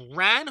think I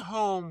ran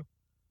home.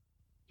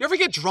 You ever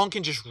get drunk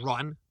and just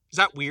run? Is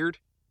that weird?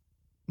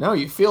 No,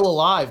 you feel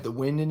alive. The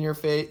wind in your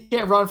face. You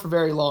can't run for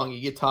very long. You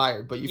get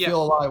tired, but you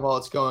feel alive while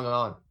it's going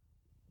on.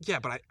 Yeah,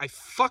 but I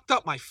fucked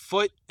up my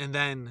foot, and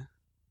then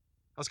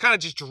I was kind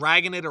of just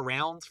dragging it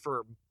around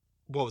for,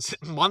 what was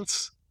it,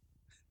 months?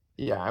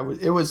 Yeah,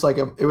 it was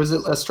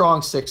a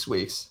strong 6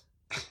 weeks.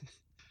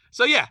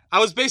 So yeah, I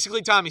was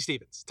basically Tommy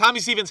Stevens. Tommy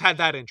Stevens had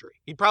that injury.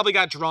 He probably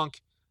got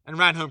drunk and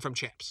ran home from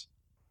champs.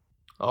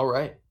 All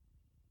right.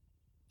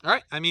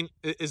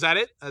 Is that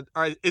it? All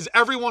right, is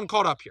everyone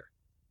caught up here?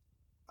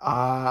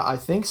 I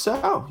think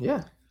so,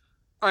 yeah.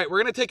 All right,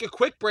 we're going to take a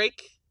quick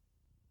break,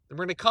 and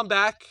we're going to come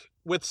back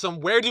with some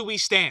Where Do We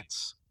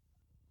Stands.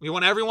 We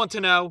want everyone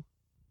to know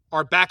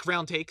our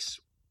background takes.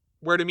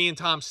 Where do me and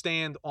Tom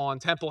stand on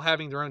Temple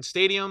having their own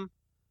stadium,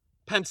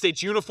 Penn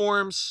State's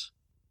uniforms,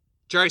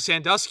 Jerry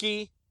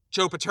Sandusky,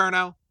 Joe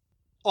Paterno,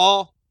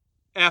 all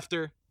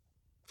after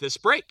this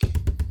break.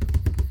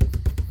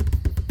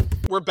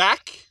 We're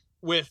back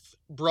with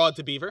Broad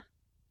to Beaver,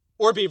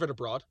 or Beaver to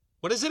Broad.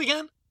 What is it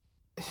again?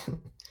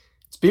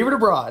 It's Beaver to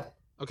Broad.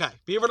 Okay,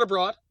 Beaver to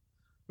Broad.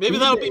 Maybe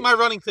that'll be my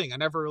running thing. I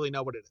never really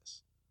know what it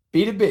is.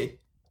 B to B.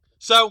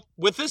 So,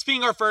 with this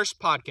being our first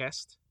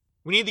podcast,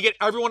 we need to get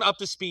everyone up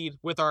to speed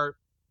with our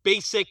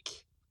basic,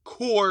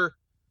 core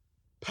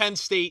Penn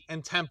State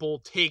and Temple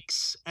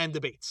takes and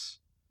debates.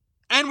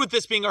 And with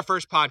this being our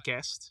first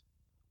podcast,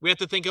 we have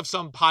to think of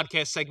some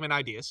podcast segment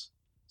ideas.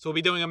 So we'll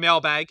be doing a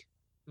mailbag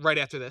right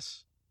after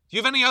this. Do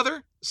you have any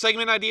other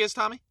segment ideas,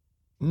 Tommy?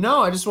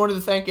 No, I just wanted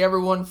to thank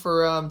everyone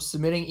for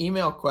submitting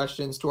email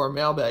questions to our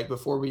mailbag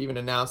before we even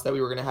announced that we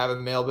were going to have a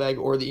mailbag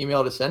or the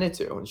email to send it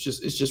to. It's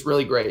just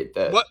really great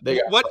that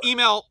what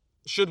email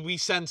should we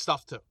send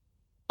stuff to?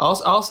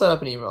 I'll set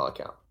up an email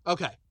account.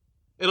 Okay.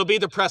 It'll be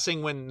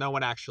depressing when no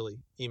one actually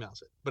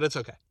emails it, but it's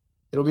okay.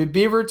 It'll be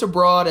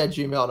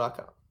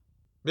beavertobroad@gmail.com.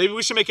 Maybe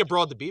we should make it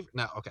Broad to Beaver.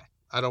 No, okay.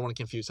 I don't want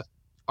to confuse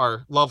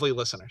our lovely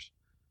listeners.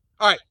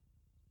 All right.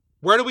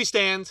 Where do we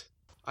stand?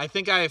 I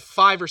think I have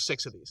 5 or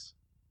 6 of these.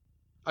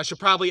 I should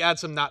probably add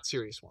some not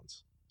serious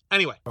ones.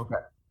 Anyway. Okay.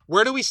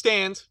 Where do we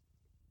stand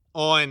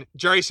on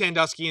Jerry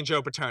Sandusky and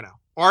Joe Paterno?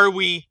 Are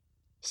we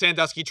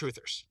Sandusky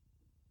Truthers.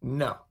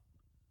 No.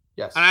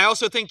 Yes. And I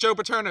also think Joe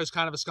Paterno is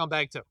kind of a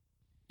scumbag too.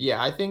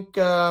 Yeah, I think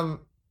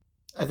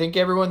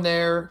everyone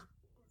there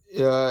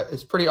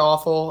is pretty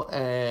awful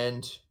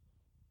and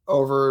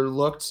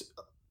overlooked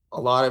a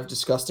lot of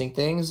disgusting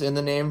things in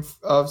the name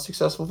of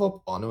successful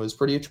football, and it was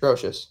pretty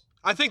atrocious.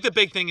 I think the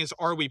big thing is,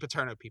 are we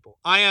Paterno people?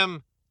 I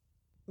am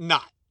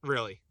not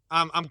really.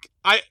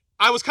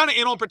 I was kind of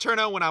in on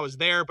Paterno when I was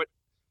there, but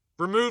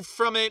removed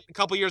from it, a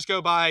couple years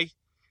go by.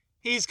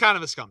 He's kind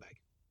of a scumbag.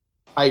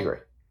 I agree.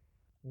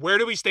 Where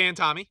do we stand,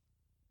 Tommy?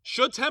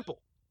 Should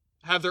Temple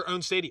have their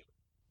own stadium?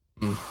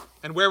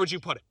 And where would you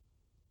put it?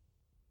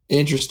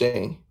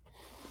 Interesting.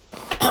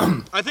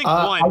 I think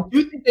I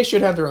do think they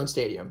should have their own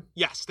stadium.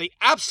 Yes, they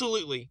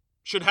absolutely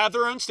should have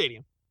their own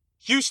stadium.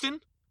 Houston,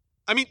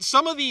 I mean,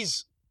 some of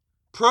these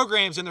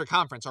programs in their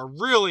conference are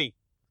really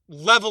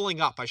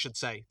leveling up, I should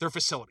say, their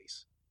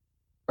facilities.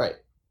 Right.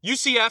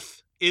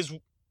 UCF is,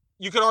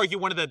 you could argue,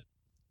 one of the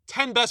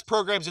 10 best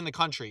programs in the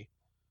country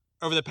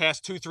over the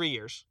past 2-3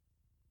 years.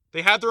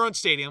 They have their own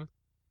stadium.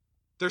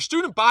 Their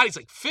student body's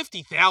like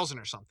 50,000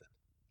 or something.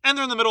 And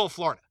they're in the middle of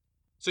Florida.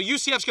 So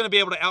UCF's going to be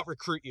able to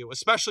out-recruit you,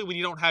 especially when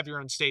you don't have your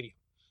own stadium.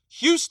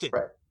 Houston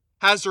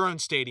has their own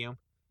stadium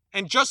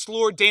and just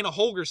lured Dana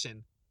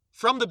Holgorsen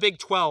from the Big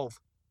 12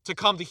 to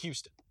come to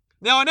Houston.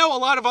 Now, I know a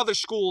lot of other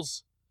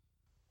schools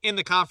in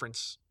the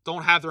conference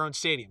don't have their own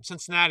stadium.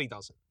 Cincinnati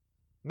doesn't.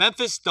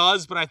 Memphis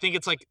does, but I think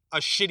it's like a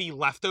shitty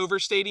leftover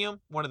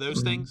stadium, one of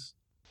those things.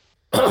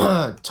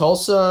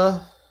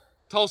 Tulsa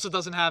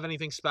doesn't have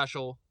anything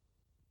special.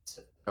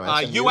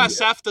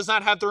 USF does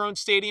not have their own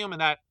stadium,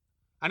 and that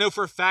I know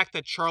for a fact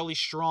that Charlie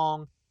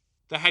Strong,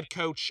 the head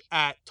coach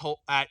at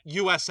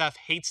USF,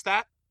 hates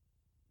that.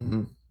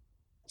 Mm-hmm.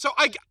 So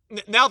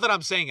now that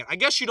I'm saying it, I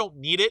guess you don't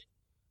need it,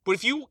 but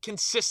if you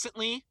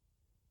consistently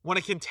want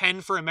to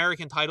contend for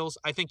American titles,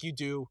 I think you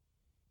do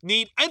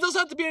need, and it doesn't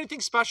have to be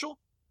anything special.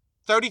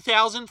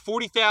 30,000,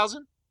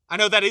 40,000. I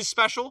know that is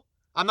special.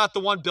 I'm not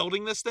the one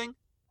building this thing,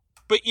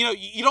 but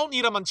you don't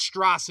need a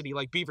monstrosity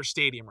like Beaver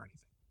Stadium or anything.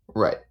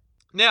 Right.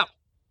 Now.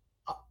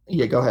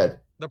 Yeah, go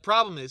ahead. The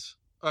problem is,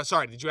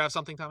 sorry, did you have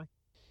something, Tommy?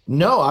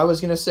 No, I was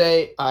going to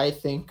say, I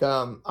think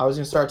I was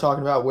going to start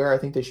talking about where I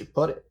think they should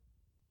put it.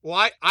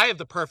 Well, I have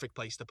the perfect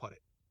place to put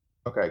it.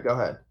 Okay, go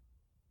ahead.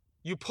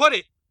 You put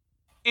it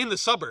in the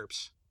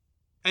suburbs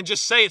and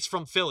just say it's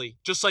from Philly,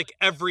 just like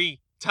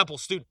every Temple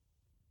student.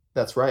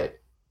 That's right.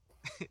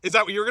 Is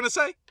that what you were going to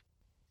say?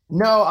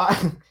 No,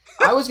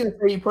 I was going to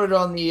say you put it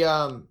on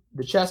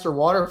the Chester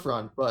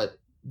waterfront, but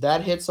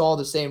that hits all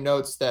the same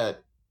notes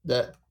that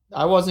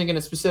I wasn't going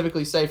to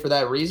specifically say for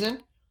that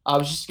reason. I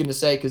was just going to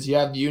say because you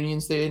have the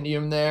Union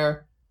Stadium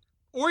there.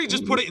 Or you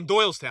just put it in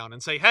Doylestown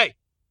and say, hey,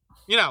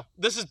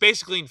 this is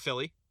basically in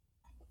Philly.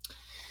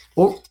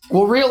 Well,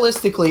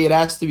 realistically, it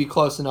has to be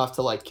close enough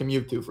to like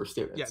commute to for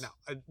students. Yeah,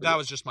 no, that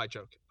was just my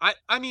joke.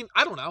 I mean,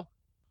 I don't know.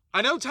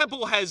 I know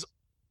Temple has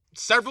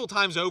several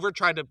times over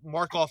tried to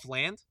mark off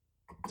land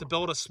to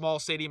build a small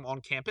stadium on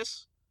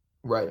campus.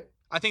 Right.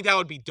 I think that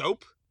would be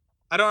dope.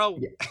 I don't know.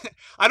 Yeah.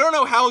 I don't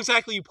know how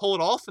exactly you pull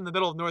it off in the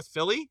middle of North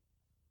Philly.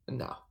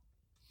 No.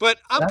 But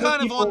I'm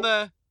kind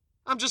of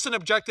I'm just an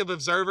objective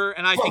observer,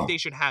 and I think they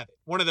should have it.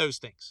 One of those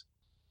things.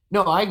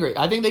 No, I agree.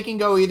 I think they can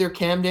go either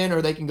Camden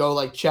or they can go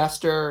like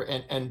Chester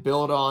and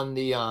build on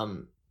the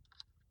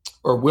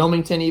or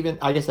Wilmington even.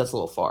 I guess that's a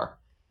little far.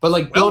 But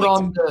like build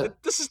on the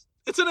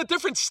it's in a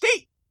different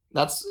state.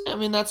 That's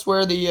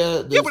where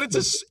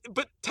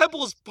but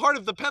Temple is part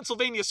of the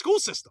Pennsylvania school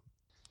system.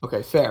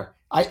 Okay, fair.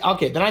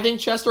 Then I think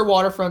Chester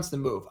Waterfront's the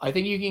move. I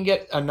think you can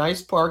get a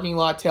nice parking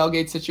lot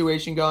tailgate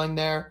situation going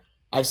there.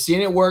 I've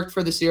seen it work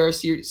for the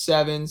CRC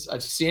Sevens.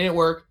 I've seen it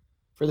work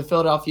for the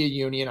Philadelphia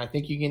Union. I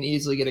think you can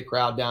easily get a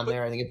crowd down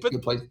there. I think it's a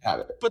good place to have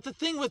it. But the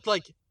thing with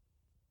like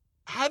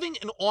having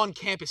an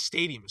on-campus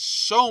stadium is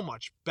so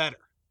much better.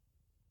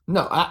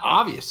 No,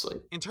 obviously.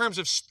 In terms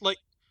of like,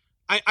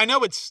 I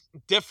know it's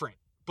different,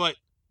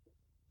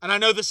 and I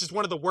know this is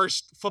one of the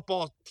worst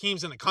football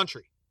teams in the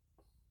country.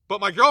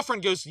 But my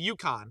girlfriend goes to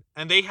UConn,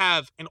 and they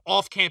have an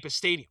off-campus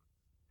stadium.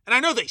 And I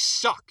know they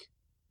suck.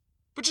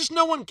 But just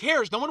no one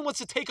cares. No one wants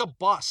to take a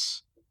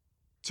bus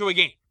to a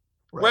game.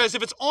 Right. Whereas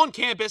if it's on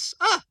campus,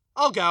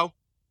 I'll go.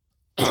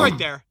 It's right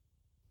there.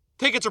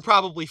 Tickets are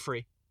probably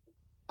free.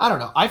 I don't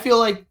know. I feel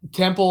like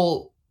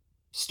Temple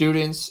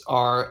students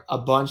are a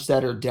bunch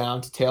that are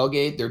down to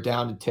tailgate. They're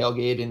down to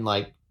tailgate in,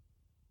 like,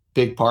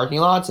 big parking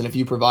lots. And if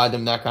you provide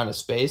them that kind of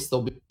space,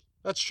 they'll be...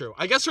 That's true.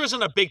 I guess there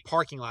isn't a big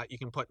parking lot you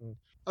can put in.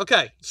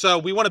 Okay, so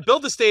we want to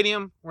build the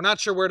stadium. We're not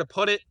sure where to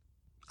put it.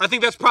 I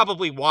think that's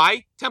probably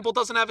why Temple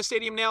doesn't have a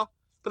stadium now.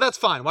 But that's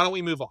fine. Why don't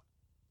we move on?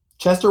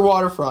 Chester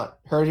Waterfront.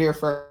 Heard it here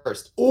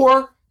first.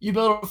 Or you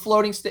build a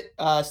floating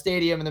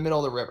stadium in the middle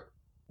of the river.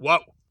 Whoa.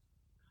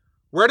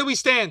 Where do we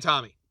stand,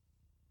 Tommy,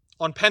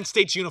 on Penn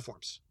State's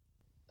uniforms?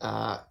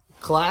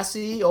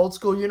 Classy, old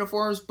school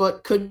uniforms,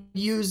 but could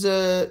use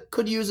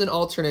an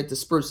alternate to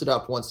spruce it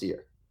up once a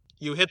year.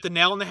 You hit the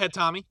nail on the head,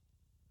 Tommy.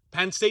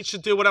 Penn State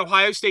should do what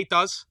Ohio State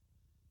does.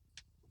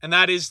 And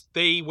that is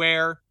they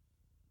wear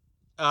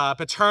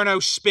Paterno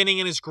spinning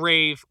in his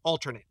grave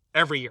alternate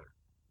every year.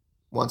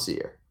 Once a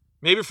year.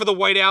 Maybe for the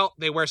whiteout,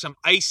 they wear some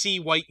icy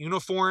white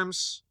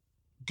uniforms.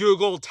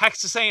 Google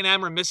Texas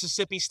A&M or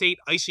Mississippi State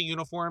icy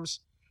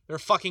uniforms. They're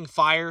fucking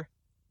fire.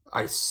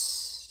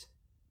 Ice.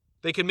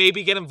 They could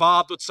maybe get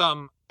involved with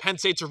some Penn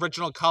State's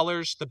original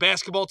colors. The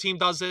basketball team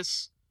does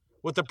this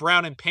with the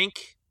brown and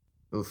pink.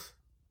 Oof.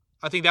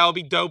 I think that would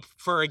be dope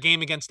for a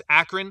game against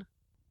Akron.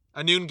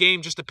 A noon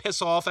game just to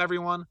piss off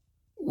everyone.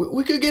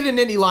 We could get an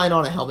Indy line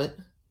on a helmet.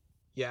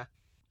 Yeah.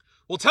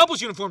 Well,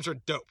 Temple's uniforms are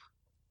dope.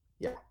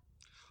 Yeah.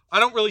 I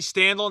don't really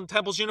stand on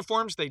Temple's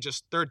uniforms.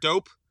 They're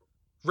dope.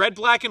 Red,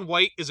 black, and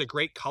white is a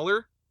great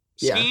color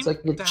scheme. Yeah, it's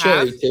like the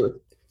cherry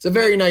too. It's a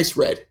very nice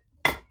red.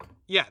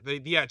 Yeah,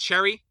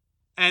 cherry.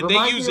 And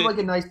Reminds they use me it of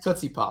like a nice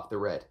Tootsie Pop, the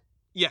red.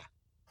 Yeah.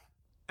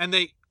 And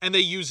they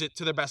use it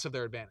to the best of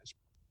their advantage.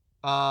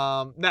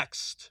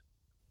 Next.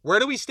 Where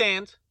do we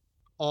stand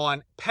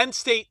on Penn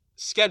State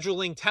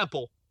scheduling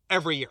Temple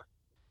every year?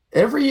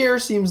 Every year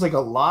seems like a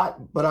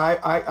lot, but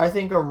I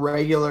think a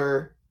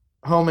regular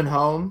home and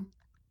home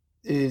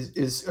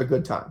is a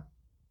good time.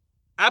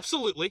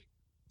 Absolutely.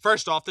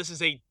 First off, this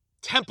is a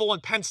Temple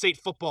and Penn State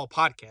football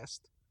podcast.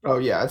 Oh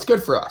yeah, it's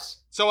good for us.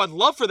 So I'd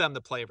love for them to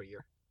play every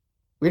year.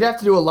 We'd have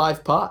to do a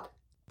live pod.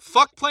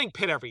 Fuck playing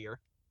Pitt every year.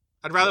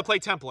 I'd rather play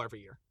Temple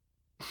every year.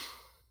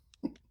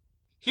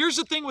 Here's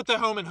the thing with the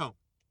home and home.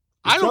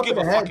 I don't give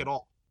a fuck at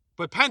all.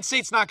 But Penn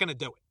State's not going to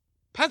do it.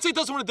 Penn State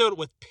doesn't want to do it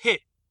with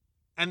Pitt.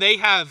 And they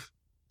have,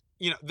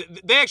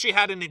 they actually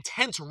had an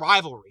intense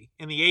rivalry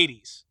in the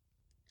 80s.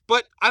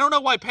 But I don't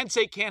know why Penn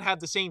State can't have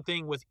the same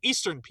thing with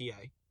Eastern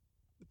PA.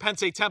 The Penn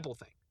State Temple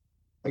thing.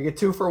 Like a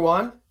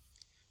 2-for-1?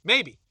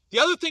 Maybe. The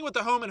other thing with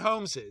the home and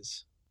homes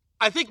is,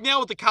 I think now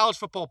with the college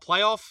football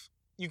playoff,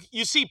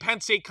 you see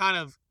Penn State kind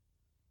of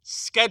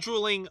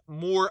scheduling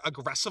more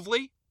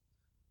aggressively.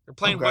 They're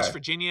playing West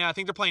Virginia. I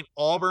think they're playing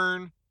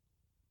Auburn.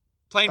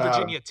 Playing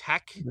Virginia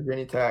Tech.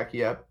 Virginia Tech,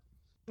 yep.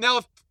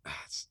 Now,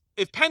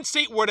 if Penn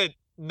State were to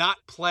not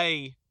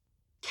play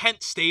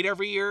Kent State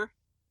every year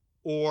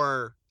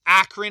or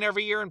Akron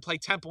every year and play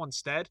Temple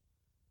instead,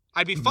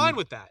 I'd be fine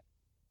with that.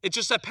 It's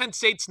just that Penn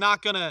State's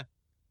not going to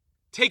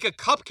take a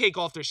cupcake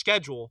off their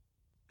schedule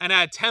and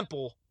add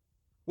Temple,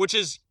 which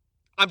is,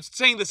 I'm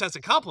saying this as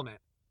a compliment,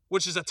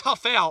 which is a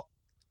tough out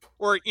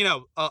or,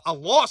 a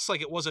loss like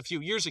it was a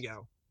few years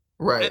ago.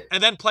 Right.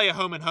 And then play a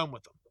home and home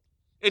with them.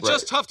 It's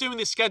just tough doing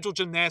the schedule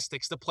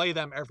gymnastics to play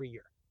them every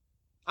year.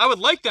 I would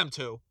like them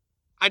to.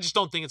 I just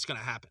don't think it's going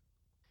to happen.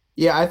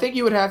 Yeah, I think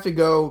you would have to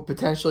go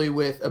potentially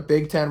with a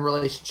Big Ten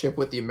relationship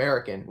with the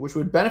American, which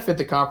would benefit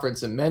the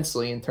conference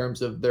immensely in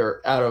terms of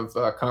their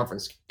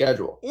out-of-conference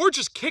schedule. Or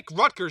just kick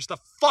Rutgers the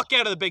fuck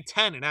out of the Big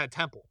Ten and add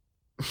Temple.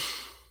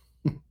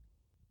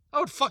 I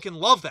would fucking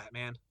love that,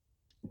 man.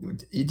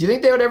 Do you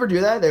think they would ever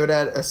do that? They would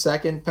add a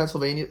second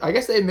Pennsylvania? I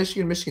guess they had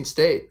Michigan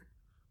State.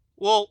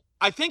 Well,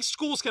 I think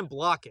schools can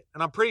block it,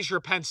 and I'm pretty sure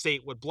Penn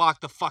State would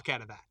block the fuck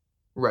out of that.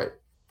 Right.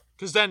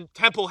 Because then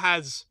Penn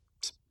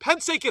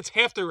State gets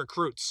half their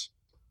recruits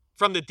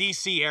from the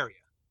D.C. area.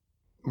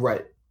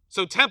 Right.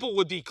 So Temple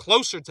would be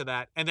closer to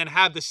that and then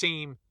have the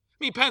same,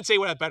 Penn State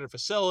would have better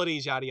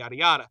facilities, yada, yada,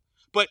 yada.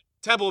 But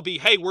Temple would be,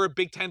 hey, we're a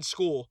Big Ten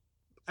school,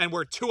 and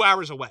we're 2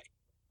 hours away.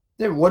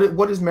 Yeah,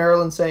 what is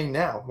Maryland saying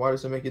now? Why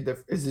does it make a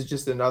difference? Is it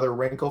just another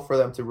wrinkle for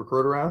them to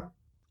recruit around?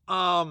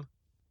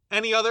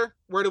 Any other?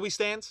 Where do we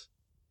stand?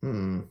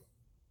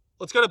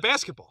 Let's go to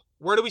basketball.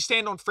 Where do we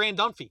stand on Fran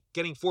Dunphy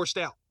getting forced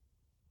out?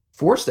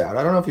 Forced out?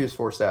 I don't know if he was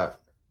forced out.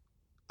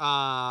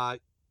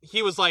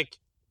 He was like,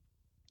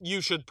 you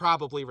should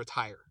probably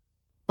retire.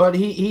 But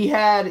he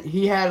had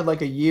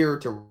like a year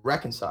to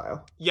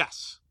reconcile.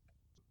 Yes.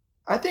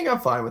 I think I'm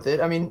fine with it.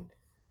 I mean,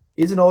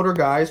 he's an older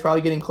guy. He's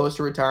probably getting close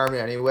to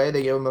retirement anyway.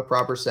 They gave him a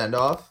proper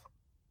send-off.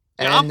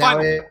 And I'm fine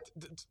with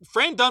it.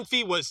 Fran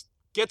Dunphy was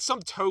get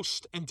some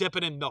toast and dip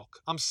it in milk.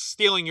 I'm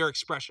stealing your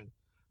expression.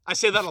 I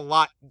say that a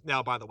lot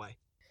now, by the way.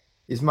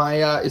 Is my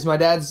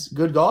dad's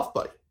good golf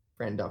buddy,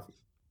 Fran Dunphy.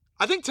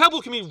 I think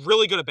Temple can be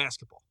really good at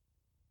basketball.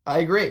 I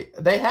agree.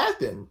 They have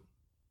been.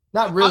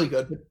 Not really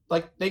good, but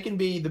like they can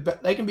be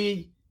they can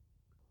be.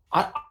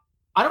 I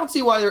don't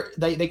see why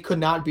they could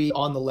not be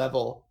on the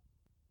level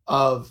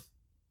of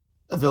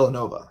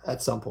Villanova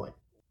at some point.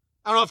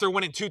 I don't know if they're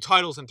winning 2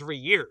 titles in 3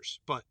 years,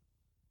 but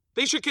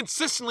they should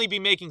consistently be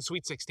making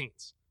Sweet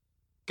 16s.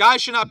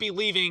 Guys should not be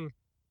leaving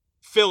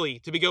Philly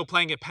to go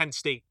playing at Penn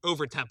State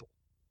over Temple.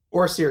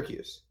 Or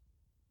Syracuse.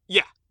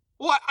 Yeah.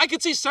 Well, I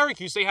could see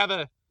Syracuse. They have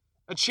a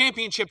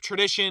championship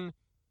tradition.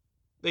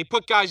 They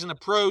put guys in the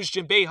pros,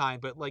 Jim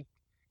Boeheim, but like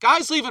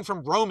guys leaving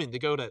from Roman to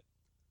go to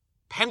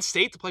Penn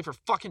State to play for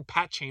fucking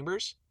Pat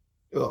Chambers,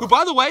 who,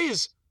 by the way,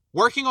 is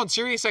working on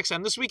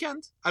SiriusXM this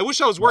weekend. I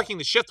wish I was working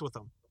the shift with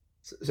him.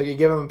 So you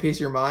give him a piece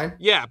of your mind?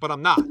 Yeah, but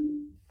I'm not.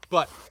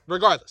 But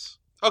regardless.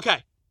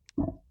 Okay.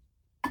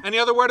 Any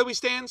other where do we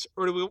stand?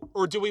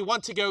 Or do we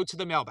want to go to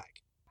the mailbag?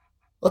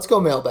 Let's go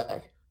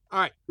mailbag. All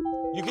right.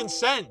 You can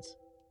send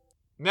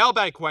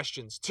mailbag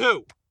questions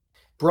to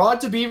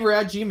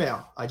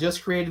broadtobeaver@gmail.com. I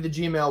just created the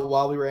Gmail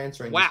while we were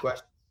answering this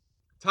question.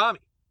 Tommy,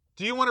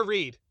 Do you want to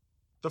read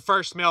the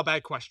first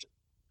mailbag question?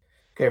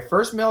 Okay,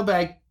 first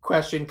mailbag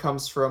question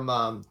comes from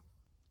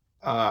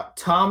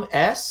Tom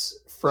S.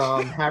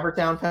 from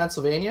Havertown,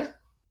 Pennsylvania.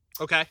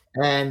 Okay.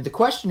 And the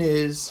question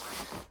is,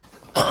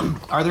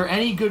 are there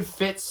any good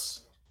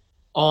fits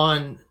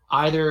on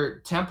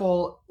either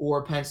Temple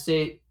or Penn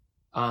State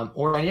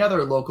or any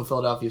other local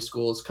Philadelphia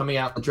schools coming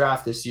out in the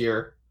draft this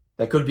year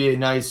that could be a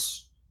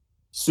nice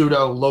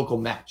pseudo-local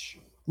match?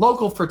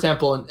 Local for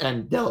Temple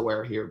and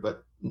Delaware here,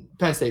 but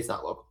Penn State's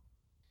not local.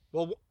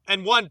 Well,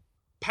 and one,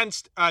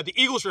 the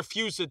Eagles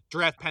refused to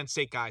draft Penn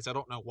State guys. I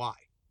don't know why.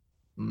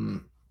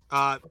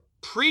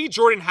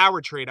 Pre-Jordan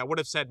Howard trade, I would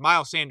have said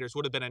Miles Sanders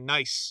would have been a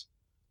nice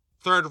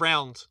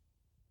third-round,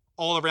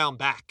 all-around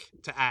back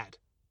to add.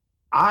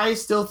 I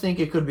still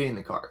think it could be in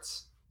the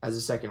cards as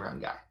a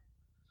second-round guy.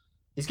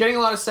 He's getting a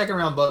lot of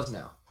second-round buzz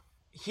now.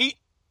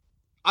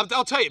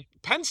 I'll tell you,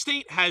 Penn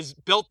State has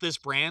built this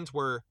brand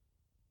where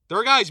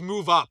their guys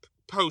move up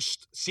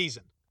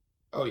post-season.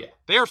 Oh, yeah.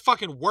 They are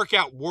fucking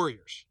workout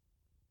warriors.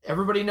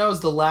 Everybody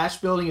knows the Lash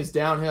building is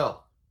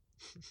downhill.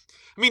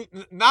 I mean,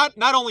 not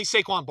only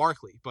Saquon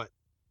Barkley, but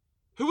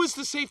who was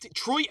the safety?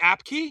 Troy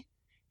Apke?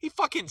 He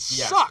fucking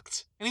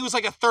sucked. And he was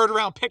like a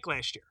third-round pick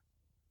last year.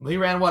 Well, he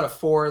ran, what, a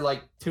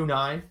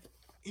 4.29?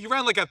 He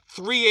ran like a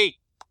 3.8.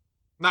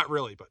 Not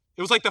really, but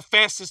it was like the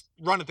fastest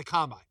run at the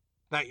combine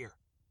that year.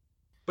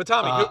 But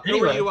Tommy,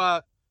 who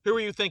are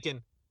you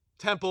thinking?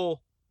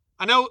 Temple.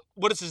 I know,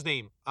 what is his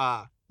name?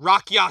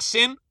 Rock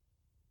Ya-Sin?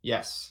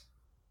 Yes.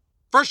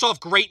 First off,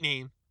 great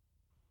name.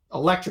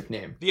 Electric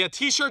name. The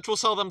t-shirts will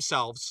sell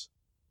themselves.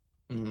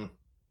 Mm-hmm.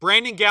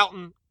 Brandon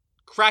Galton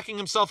cracking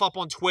himself up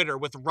on Twitter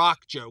with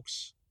rock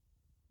jokes.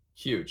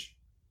 Huge.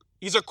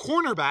 He's a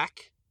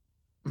cornerback,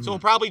 so he'll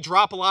probably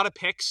drop a lot of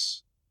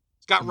picks.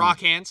 He's got rock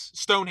hands,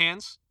 stone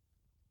hands.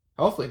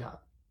 Hopefully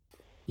not.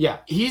 Yeah,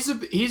 he's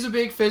a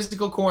big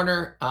physical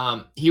corner.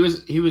 He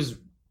was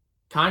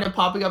kind of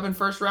popping up in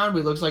first round, but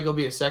he looks like he'll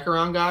be a second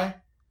round guy.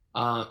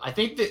 I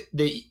think that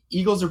the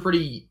Eagles are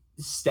pretty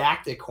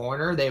stacked at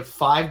corner. They have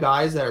 5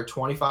 guys that are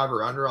 25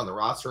 or under on the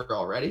roster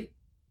already.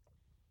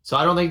 So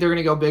I don't think they're going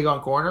to go big on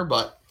corner,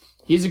 but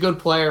he's a good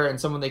player and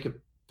someone they could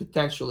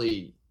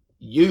potentially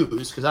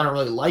use because I don't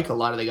really like a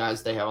lot of the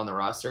guys they have on the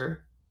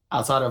roster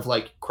outside of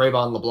like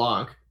Cravon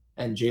LeBlanc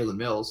and Jalen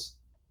Mills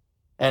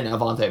and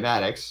Avonte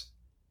Maddox.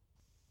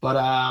 But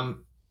I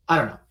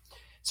don't know.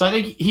 So I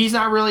think he's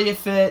not really a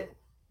fit.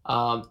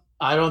 I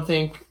don't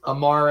think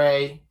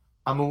Amare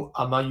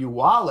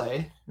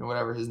Amayuwale, or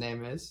whatever his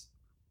name is.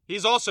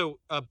 He's also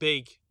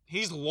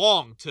he's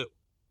long too.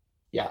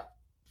 Yeah.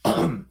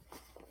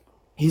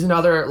 He's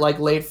another like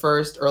late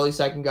first, early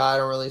second guy I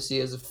don't really see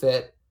as a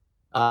fit.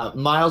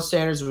 Miles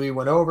Sanders, we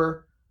went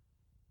over.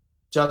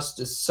 Just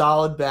a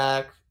solid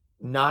back,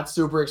 not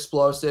super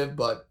explosive,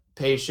 but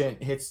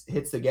patient, hits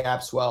the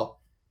gaps well.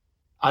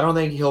 I don't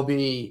think he'll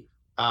be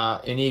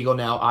an Eagle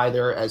now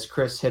either, as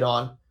Chris hit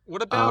on.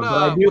 What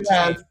about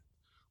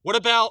what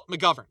about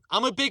McGovern?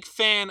 I'm a big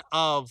fan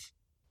of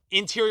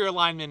interior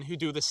linemen who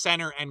do the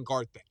center and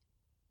guard thing.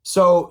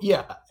 So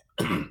yeah,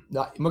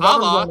 McGovern's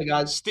one of the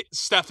guys.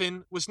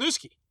 Stefan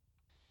Wisniewski.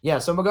 Yeah,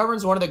 so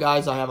McGovern's one of the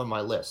guys I have on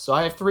my list. So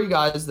I have 3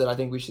 guys that I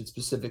think we should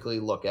specifically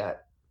look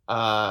at.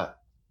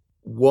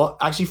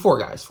 Actually 4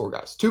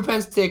 guys. 2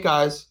 Penn State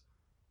guys,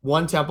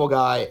 1 Temple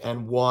guy,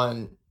 and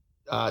 1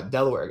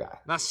 Delaware guy.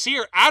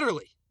 Nasir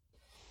Adderley.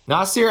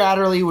 Nasir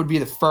Adderley would be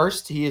the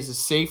first. He is a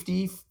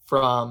safety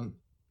from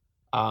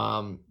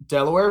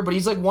Delaware, but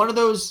he's like one of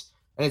those,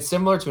 and it's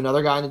similar to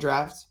another guy in the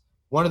draft,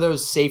 one of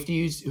those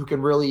safeties who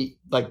can really,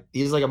 like,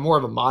 he's like more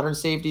of a modern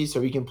safety,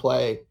 so he can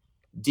play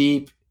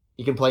deep,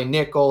 he can play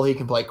nickel, he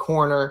can play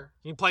corner.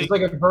 He's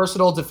like a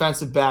versatile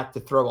defensive back to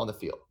throw on the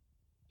field.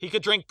 He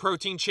could drink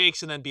protein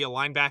shakes and then be a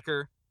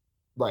linebacker.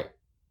 Right.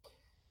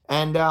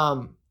 And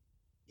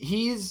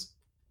he's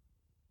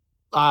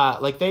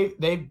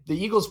the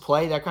Eagles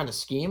play that kind of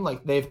scheme.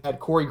 Like they've had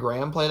Corey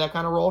Graham play that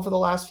kind of role for the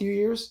last few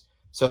years.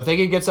 So if they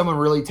could get someone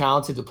really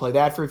talented to play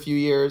that for a few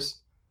years,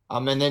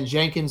 and then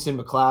Jenkins and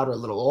McLeod are a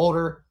little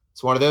older.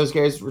 So one of those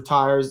guys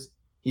retires.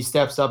 He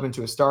steps up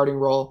into a starting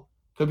role.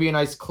 Could be a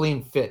nice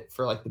clean fit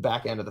for like the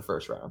back end of the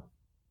first round.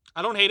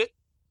 I don't hate it.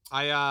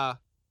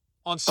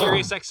 On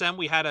Sirius XM,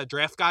 we had a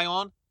draft guy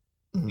on.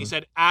 Mm-hmm. He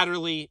said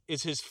Adderley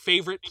is his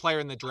favorite player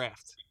in the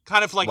draft.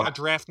 Kind of like a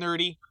draft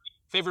nerdy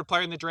favorite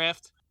player in the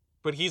draft,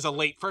 but he's a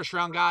late first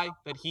round guy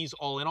that he's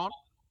all in on.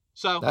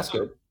 So that's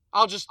good.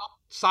 I'll just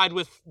side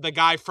with the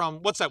guy from,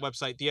 what's that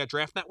website? The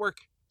Draft Network?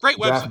 Great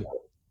website.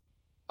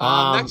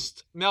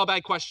 Next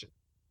mailbag question.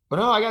 But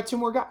no, I got 2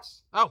 more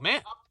guys. Oh,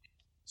 man.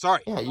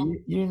 Sorry. Yeah,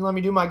 you didn't let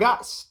me do my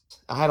guys.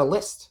 I had a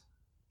list.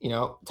 You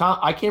know, Tom,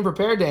 I came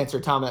prepared to answer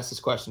Tom S.'s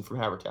question from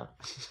Havertown.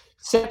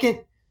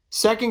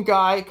 Second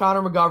guy,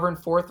 Connor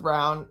McGovern, 4th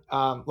round.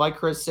 Like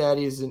Chris said,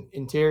 he's an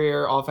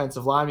interior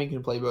offensive lineman,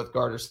 can play both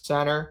guard or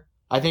center.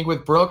 I think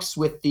with Brooks,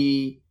 with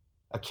the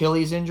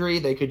Achilles injury,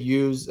 they could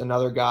use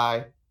another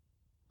guy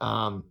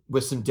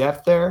with some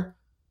depth there.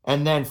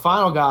 And then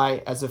final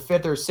guy, as a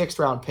 5th or 6th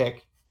round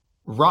pick,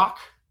 Rock,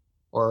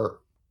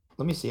 or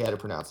let me see how to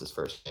pronounce his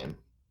first name.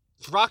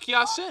 It's Rock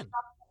Ya-Sin.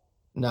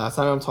 No, that's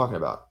not what I'm talking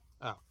about.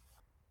 Oh.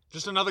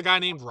 Just another guy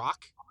named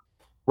Rock?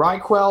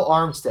 Ryquell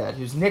Armstead,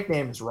 whose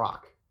nickname is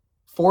Rock.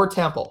 For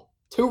Temple.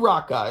 2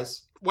 Rock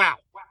guys. Wow.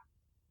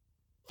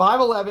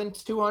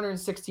 5'11",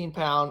 216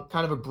 pound,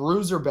 kind of a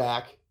bruiser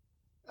back.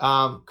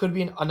 Could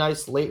be a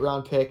nice late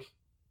round pick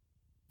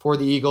for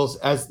the Eagles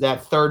as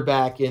that third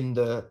back in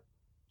the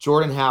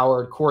Jordan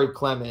Howard, Corey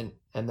Clement,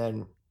 and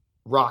then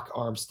Rock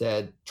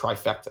Armstead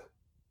trifecta.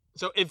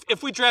 So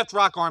if we draft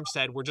Rock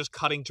Armstead, we're just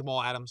cutting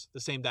Jamal Adams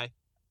the same day?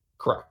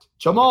 Correct.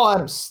 Jamal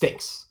Adams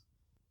stinks.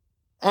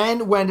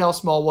 And Wendell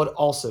Smallwood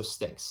also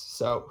stinks.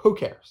 So who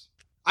cares?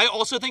 I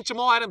also think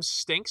Jamal Adams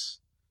stinks.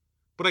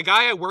 But a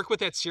guy I work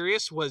with at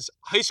Sirius was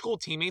high school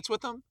teammates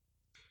with him.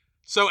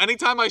 So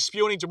anytime I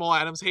spew any Jamal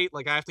Adams hate,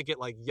 like I have to get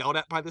like yelled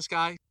at by this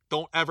guy.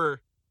 Don't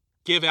ever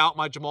give out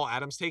my Jamal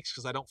Adams takes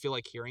because I don't feel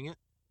like hearing it.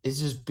 It's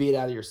just beat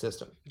out of your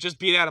system. Just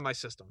beat out of my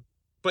system.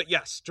 But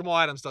yes, Jamal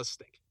Adams does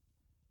stink.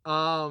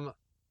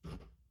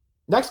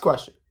 Next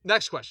question.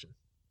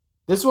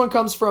 This one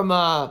comes from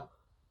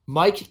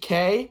Mike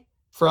K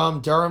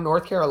from Durham,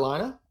 North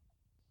Carolina.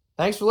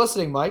 Thanks for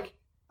listening, Mike.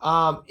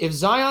 If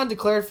Zion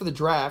declared for the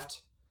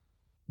draft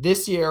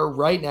this year,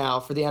 right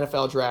now, for the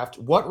NFL draft,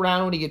 what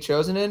round would he get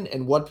chosen in,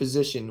 and what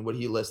position would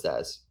he list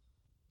as?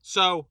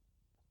 So,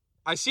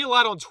 I see a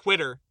lot on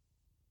Twitter.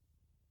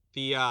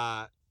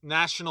 The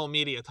national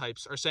media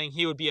types are saying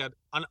he would be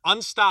an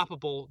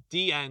unstoppable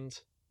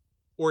D-end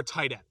or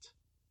tight end.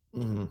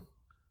 Mm-hmm.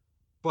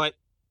 But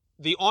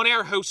the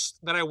on-air hosts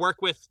that I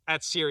work with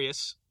at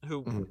Sirius,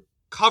 who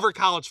cover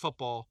college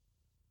football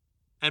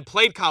and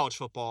played college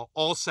football,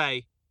 all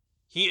say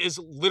he is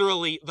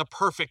literally the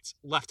perfect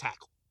left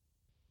tackle.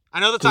 I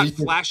know that's not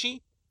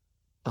flashy,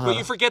 but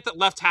you forget that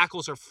left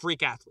tackles are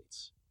freak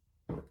athletes.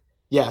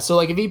 Yeah, so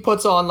like if he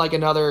puts on like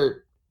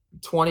another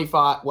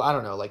 25, well, I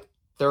don't know, like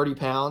 30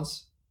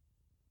 pounds,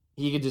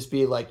 he could just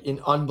be like an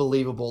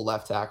unbelievable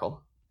left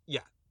tackle.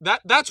 Yeah,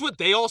 that's what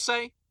they all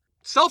say.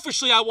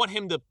 Selfishly, I want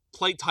him to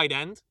play tight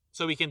end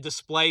so he can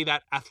display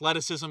that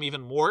athleticism even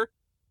more,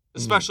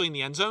 especially in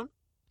the end zone.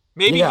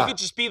 Maybe he could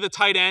just be the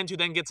tight end who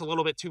then gets a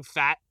little bit too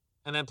fat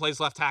and then plays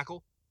left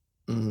tackle.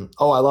 Mm-hmm.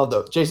 Oh, I love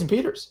those. Jason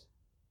Peters.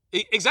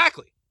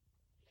 Exactly.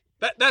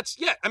 That's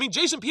yeah. I mean,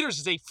 Jason Peters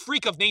is a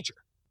freak of nature.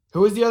 Who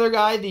was the other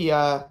guy? He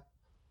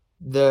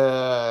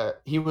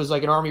was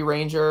like an Army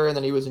Ranger, and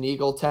then he was an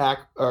Eagle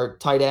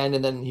tight end,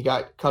 and then he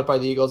got cut by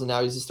the Eagles, and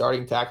now he's the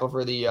starting tackle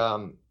for the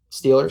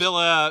Steelers.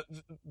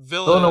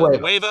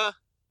 Villanueva.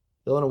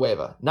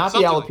 Not the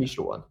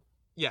alopecia one.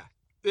 Yeah,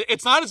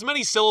 it's not as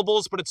many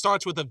syllables, but it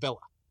starts with a Villa.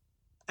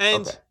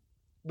 And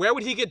where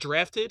would he get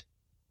drafted?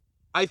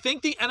 I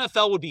think the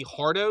NFL would be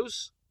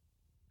hardos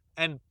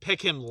and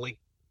pick him late.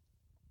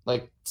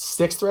 Like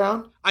 6th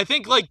round? I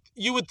think like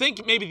you would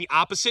think maybe the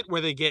opposite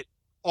where they get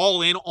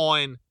all in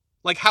on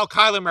like how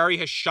Kyler Murray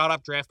has shot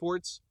up draft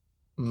boards.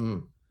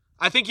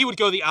 I think he would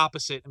go the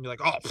opposite and be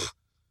like,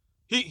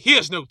 he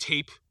has no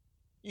tape.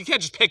 You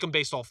can't just pick him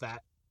based off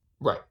that.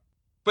 Right.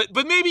 But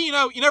maybe,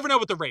 you never know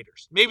with the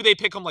Raiders. Maybe they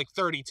pick him like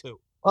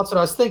 32. That's what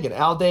I was thinking.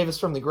 Al Davis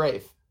from the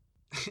grave.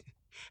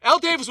 Al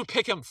Davis would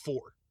pick him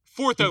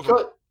 4th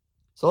overall.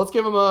 So let's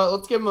give him a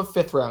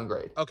 5th round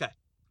grade. Okay.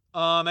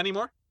 Any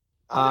more?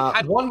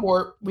 One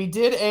more. We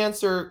did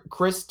answer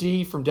Chris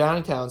D from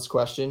Downingtown's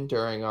question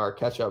during our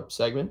catch-up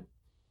segment.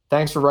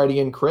 Thanks for writing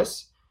in,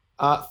 Chris.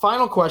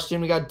 Final question.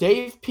 We got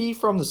Dave P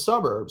from the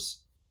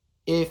suburbs.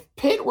 If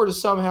Pitt were to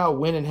somehow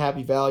win in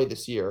Happy Valley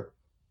this year,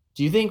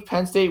 do you think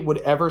Penn State would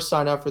ever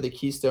sign up for the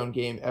Keystone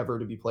game ever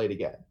to be played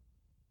again?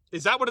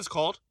 Is that what it's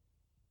called?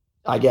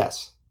 I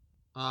guess.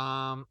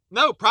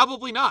 No,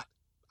 probably not.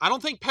 I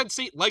don't think Penn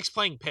State likes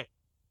playing Pitt.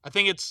 I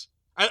think it's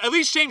at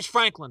least James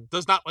Franklin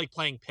does not like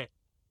playing Pitt.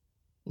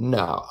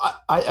 No,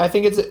 I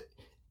think it's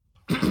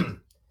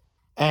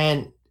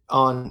and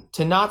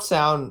to not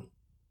sound,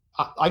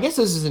 I guess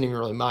this isn't even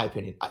really my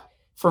opinion.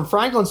 From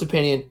Franklin's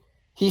opinion,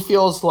 he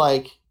feels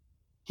like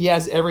he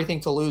has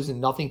everything to lose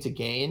and nothing to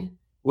gain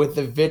with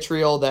the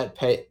vitriol that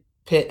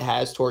Pitt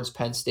has towards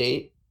Penn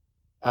State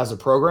as a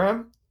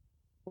program,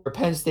 where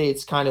Penn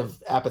State's kind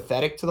of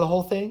apathetic to the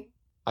whole thing.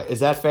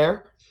 Is that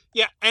fair?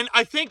 Yeah, and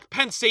I think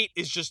Penn State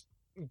is just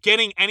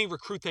getting any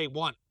recruit they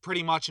want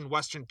pretty much in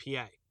Western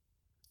PA.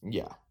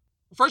 Yeah.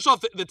 First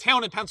off, the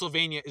town in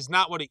Pennsylvania is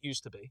not what it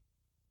used to be.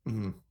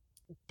 Mm-hmm.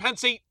 Penn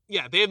State,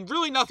 yeah, they have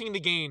really nothing to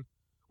gain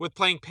with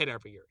playing Pitt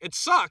every year. It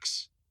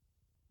sucks,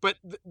 but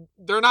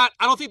they're not.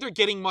 I don't think they're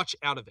getting much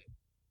out of it,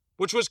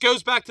 which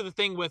goes back to the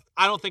thing with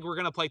I don't think we're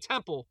going to play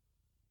Temple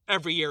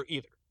every year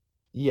either.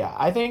 Yeah,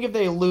 I think if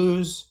they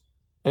lose,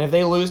 and if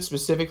they lose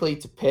specifically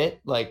to Pitt,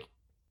 like,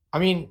 I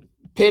mean,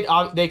 Pitt,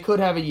 they could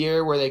have a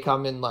year where they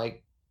come in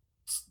like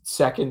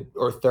 2nd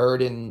or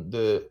 3rd in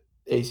the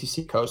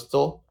ACC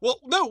Coastal.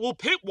 Well,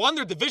 Pitt won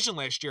their division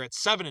last year at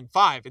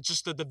 7-5. It's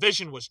just the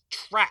division was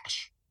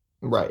trash.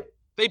 Right.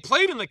 They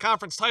played in the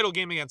conference title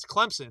game against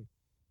Clemson,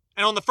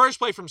 and on the first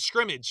play from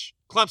scrimmage,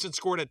 Clemson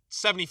scored a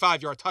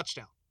 75-yard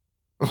touchdown.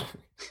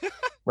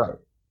 Right.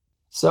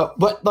 So,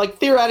 but like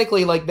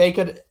theoretically, like they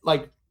could,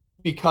 like,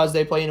 because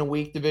they play in a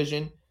weak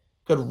division,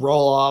 could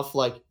roll off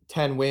like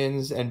 10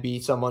 wins and be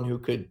someone who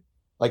could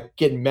like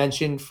get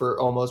mentioned for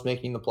almost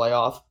making the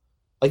playoff.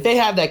 Like they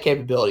have that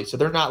capability. So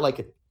they're not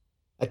like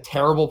a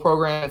terrible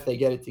program if they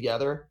get it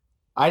together.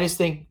 I just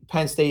think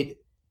Penn State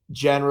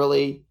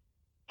generally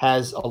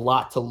has a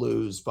lot to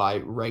lose by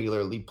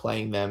regularly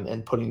playing them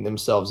and putting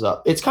themselves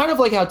up. It's kind of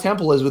like how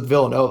Temple is with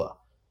Villanova.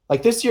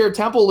 Like this year,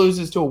 Temple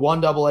loses to a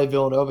 1AA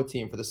Villanova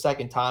team for the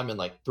second time in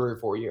like 3 or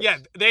 4 years. Yeah,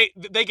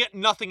 they get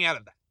nothing out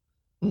of that.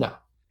 No.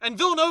 And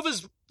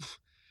Villanova's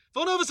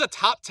a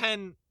top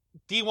 10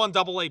 D1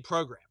 AA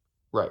program.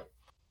 Right.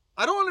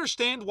 I don't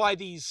understand why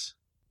these,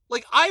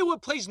 like Iowa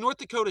plays North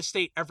Dakota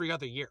State every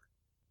other year.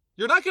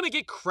 You're not going to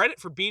get credit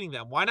for beating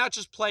them. Why not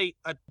just play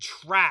a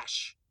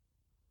trash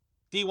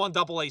D1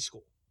 AA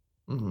school?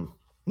 Mm-hmm.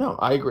 No,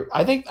 I agree.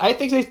 I think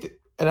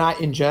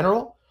in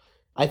general,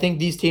 I think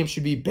these teams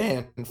should be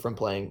banned from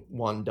playing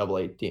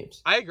 1AA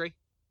teams. I agree.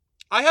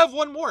 I have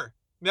one more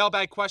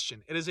mailbag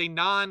question. It is a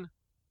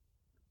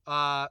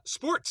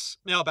sports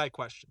mailbag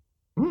question.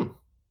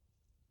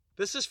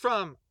 This is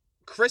from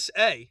Chris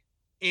A.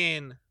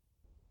 in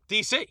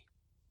DC.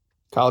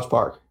 College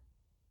Park.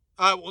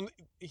 Well,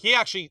 he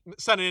actually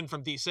sent it in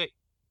from DC.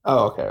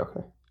 Oh,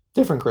 okay.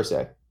 Different Chris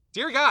A.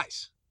 Dear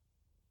guys,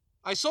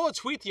 I saw a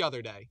tweet the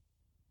other day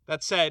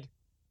that said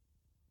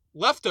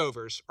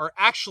leftovers are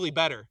actually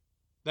better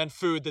than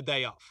food the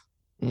day of.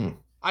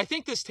 I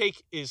think this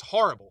take is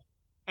horrible,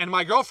 and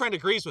my girlfriend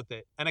agrees with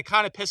it, and it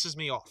kind of pisses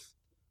me off.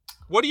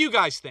 What do you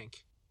guys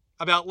think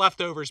about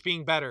leftovers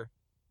being better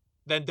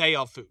than day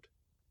of food?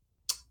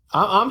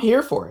 I'm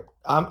here for it.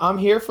 I'm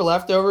here for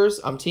leftovers.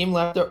 I'm team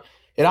leftover.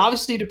 It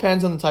obviously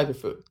depends on the type of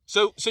food.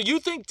 So you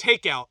think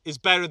takeout is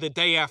better the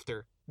day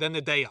after than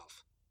the day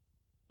of?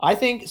 I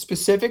think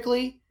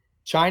specifically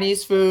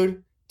Chinese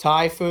food,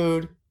 Thai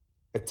food,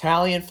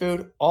 Italian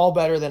food, all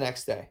better the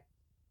next day.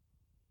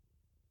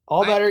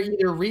 All better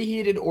either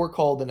reheated or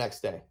cold the next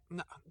day.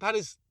 No,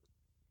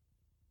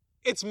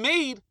 it's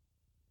made,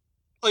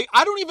 like,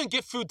 I don't even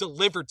get food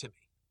delivered to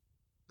me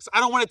because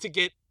I don't want it to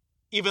get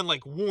even,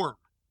 like, warm.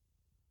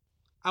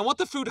 I want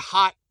the food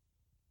hot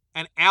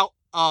and out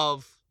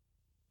of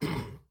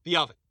the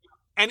oven.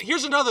 And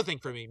here's another thing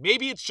for me.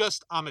 Maybe it's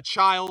just I'm a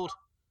child.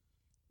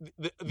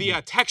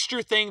 The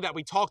texture thing that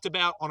we talked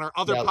about on our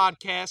other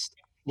podcast.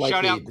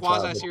 Shout out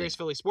Quasi Serious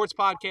Philly Sports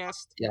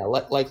Podcast. Yeah,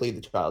 likely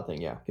the child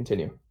thing. Yeah,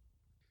 continue.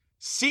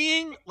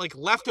 Seeing like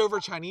leftover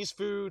Chinese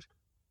food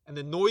and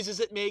the noises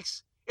it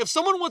makes. If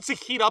someone wants to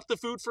heat up the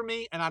food for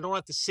me and I don't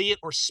have to see it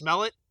or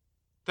smell it,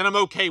 then I'm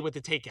okay with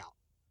the takeout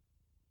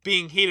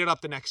being heated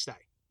up the next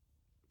day.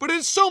 But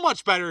it's so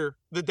much better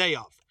the day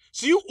of.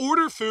 So you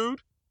order food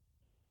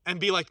and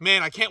be like,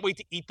 man, I can't wait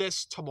to eat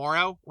this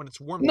tomorrow when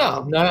it's warm.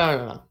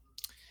 No.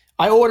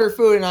 I order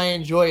food and I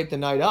enjoy it the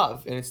night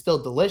of, and it's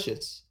still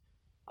delicious.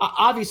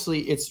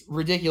 Obviously, it's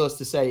ridiculous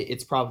to say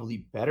it's probably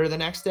better the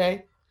next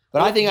day,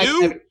 but I think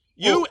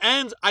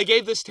and I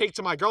gave this take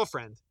to my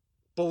girlfriend.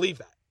 Believe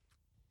that.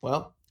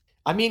 Well,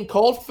 I mean,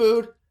 cold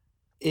food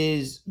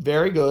is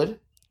very good.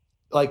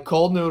 Like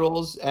cold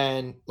noodles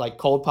and like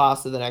cold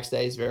pasta the next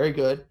day is very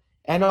good.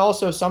 And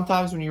also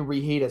sometimes when you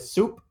reheat a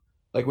soup,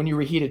 like when you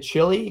reheat a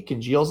chili, it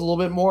congeals a little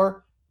bit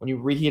more. When you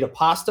reheat a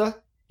pasta,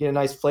 you get a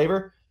nice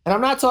flavor. And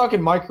I'm not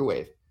talking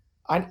microwave.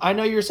 I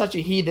know you're such a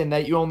heathen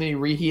that you only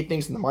reheat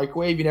things in the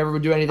microwave. You never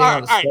would do anything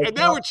on the stove. All right, and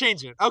now we're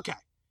changing it. Okay.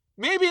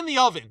 Maybe in the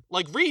oven.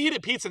 Like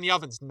reheated pizza in the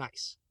oven's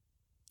nice.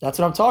 That's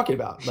what I'm talking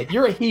about. Like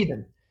you're a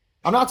heathen.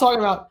 I'm not talking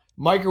about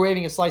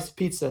microwaving a slice of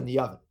pizza in the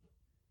oven.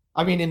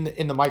 I mean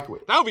in the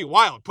microwave. That would be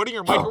wild. Putting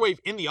your microwave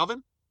in the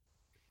oven?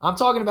 I'm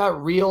talking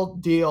about real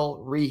deal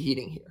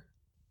reheating here.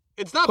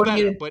 It's not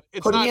better, but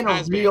it's not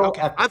as bad.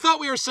 Okay. I thought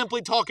we were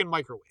simply talking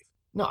microwave.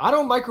 No, I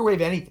don't microwave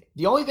anything.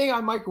 The only thing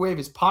I microwave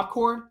is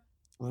popcorn,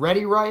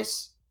 ready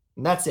rice,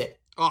 and that's it.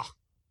 Oh,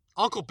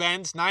 Uncle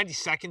Ben's, 90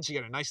 seconds, you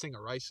get a nice thing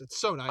of rice. It's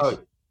so nice. Oh,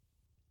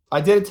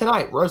 I did it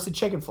tonight, roasted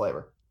chicken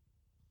flavor.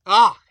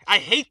 Ah, I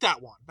hate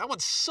that one. That one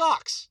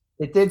sucks.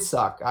 It did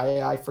suck.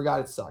 I forgot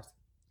it sucked.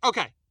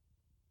 Okay.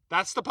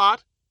 That's the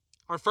pod.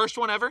 Our first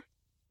one ever.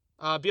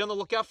 Be on the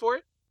lookout for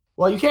it.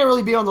 Well, you can't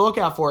really be on the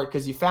lookout for it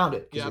because you found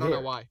it. Yeah, I don't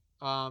know why.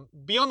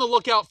 Be on the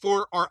lookout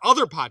for our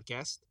other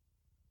podcast,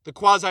 the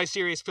Quasi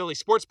Serious Philly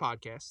Sports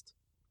Podcast,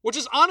 which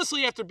is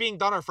honestly, after being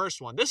done our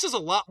first one, this is a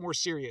lot more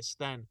serious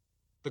than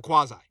the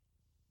Quasi.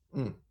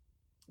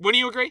 Wouldn't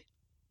you agree?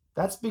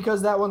 That's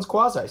because that one's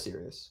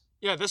quasi-serious.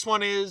 Yeah, this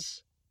one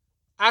is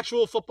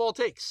actual football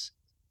takes.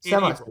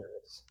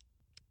 Semi-serious.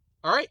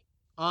 All right.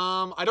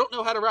 I don't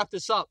know how to wrap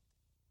this up.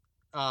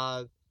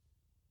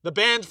 The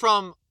band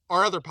from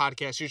our other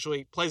podcast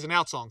usually plays an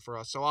out song for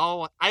us, so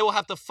I will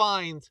have to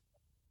find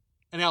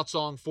an out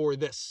song for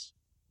this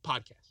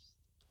podcast.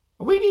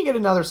 We can get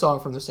another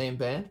song from the same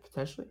band,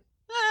 potentially.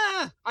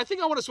 I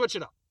think I want to switch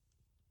it up.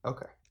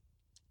 Okay.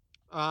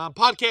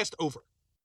 Podcast over.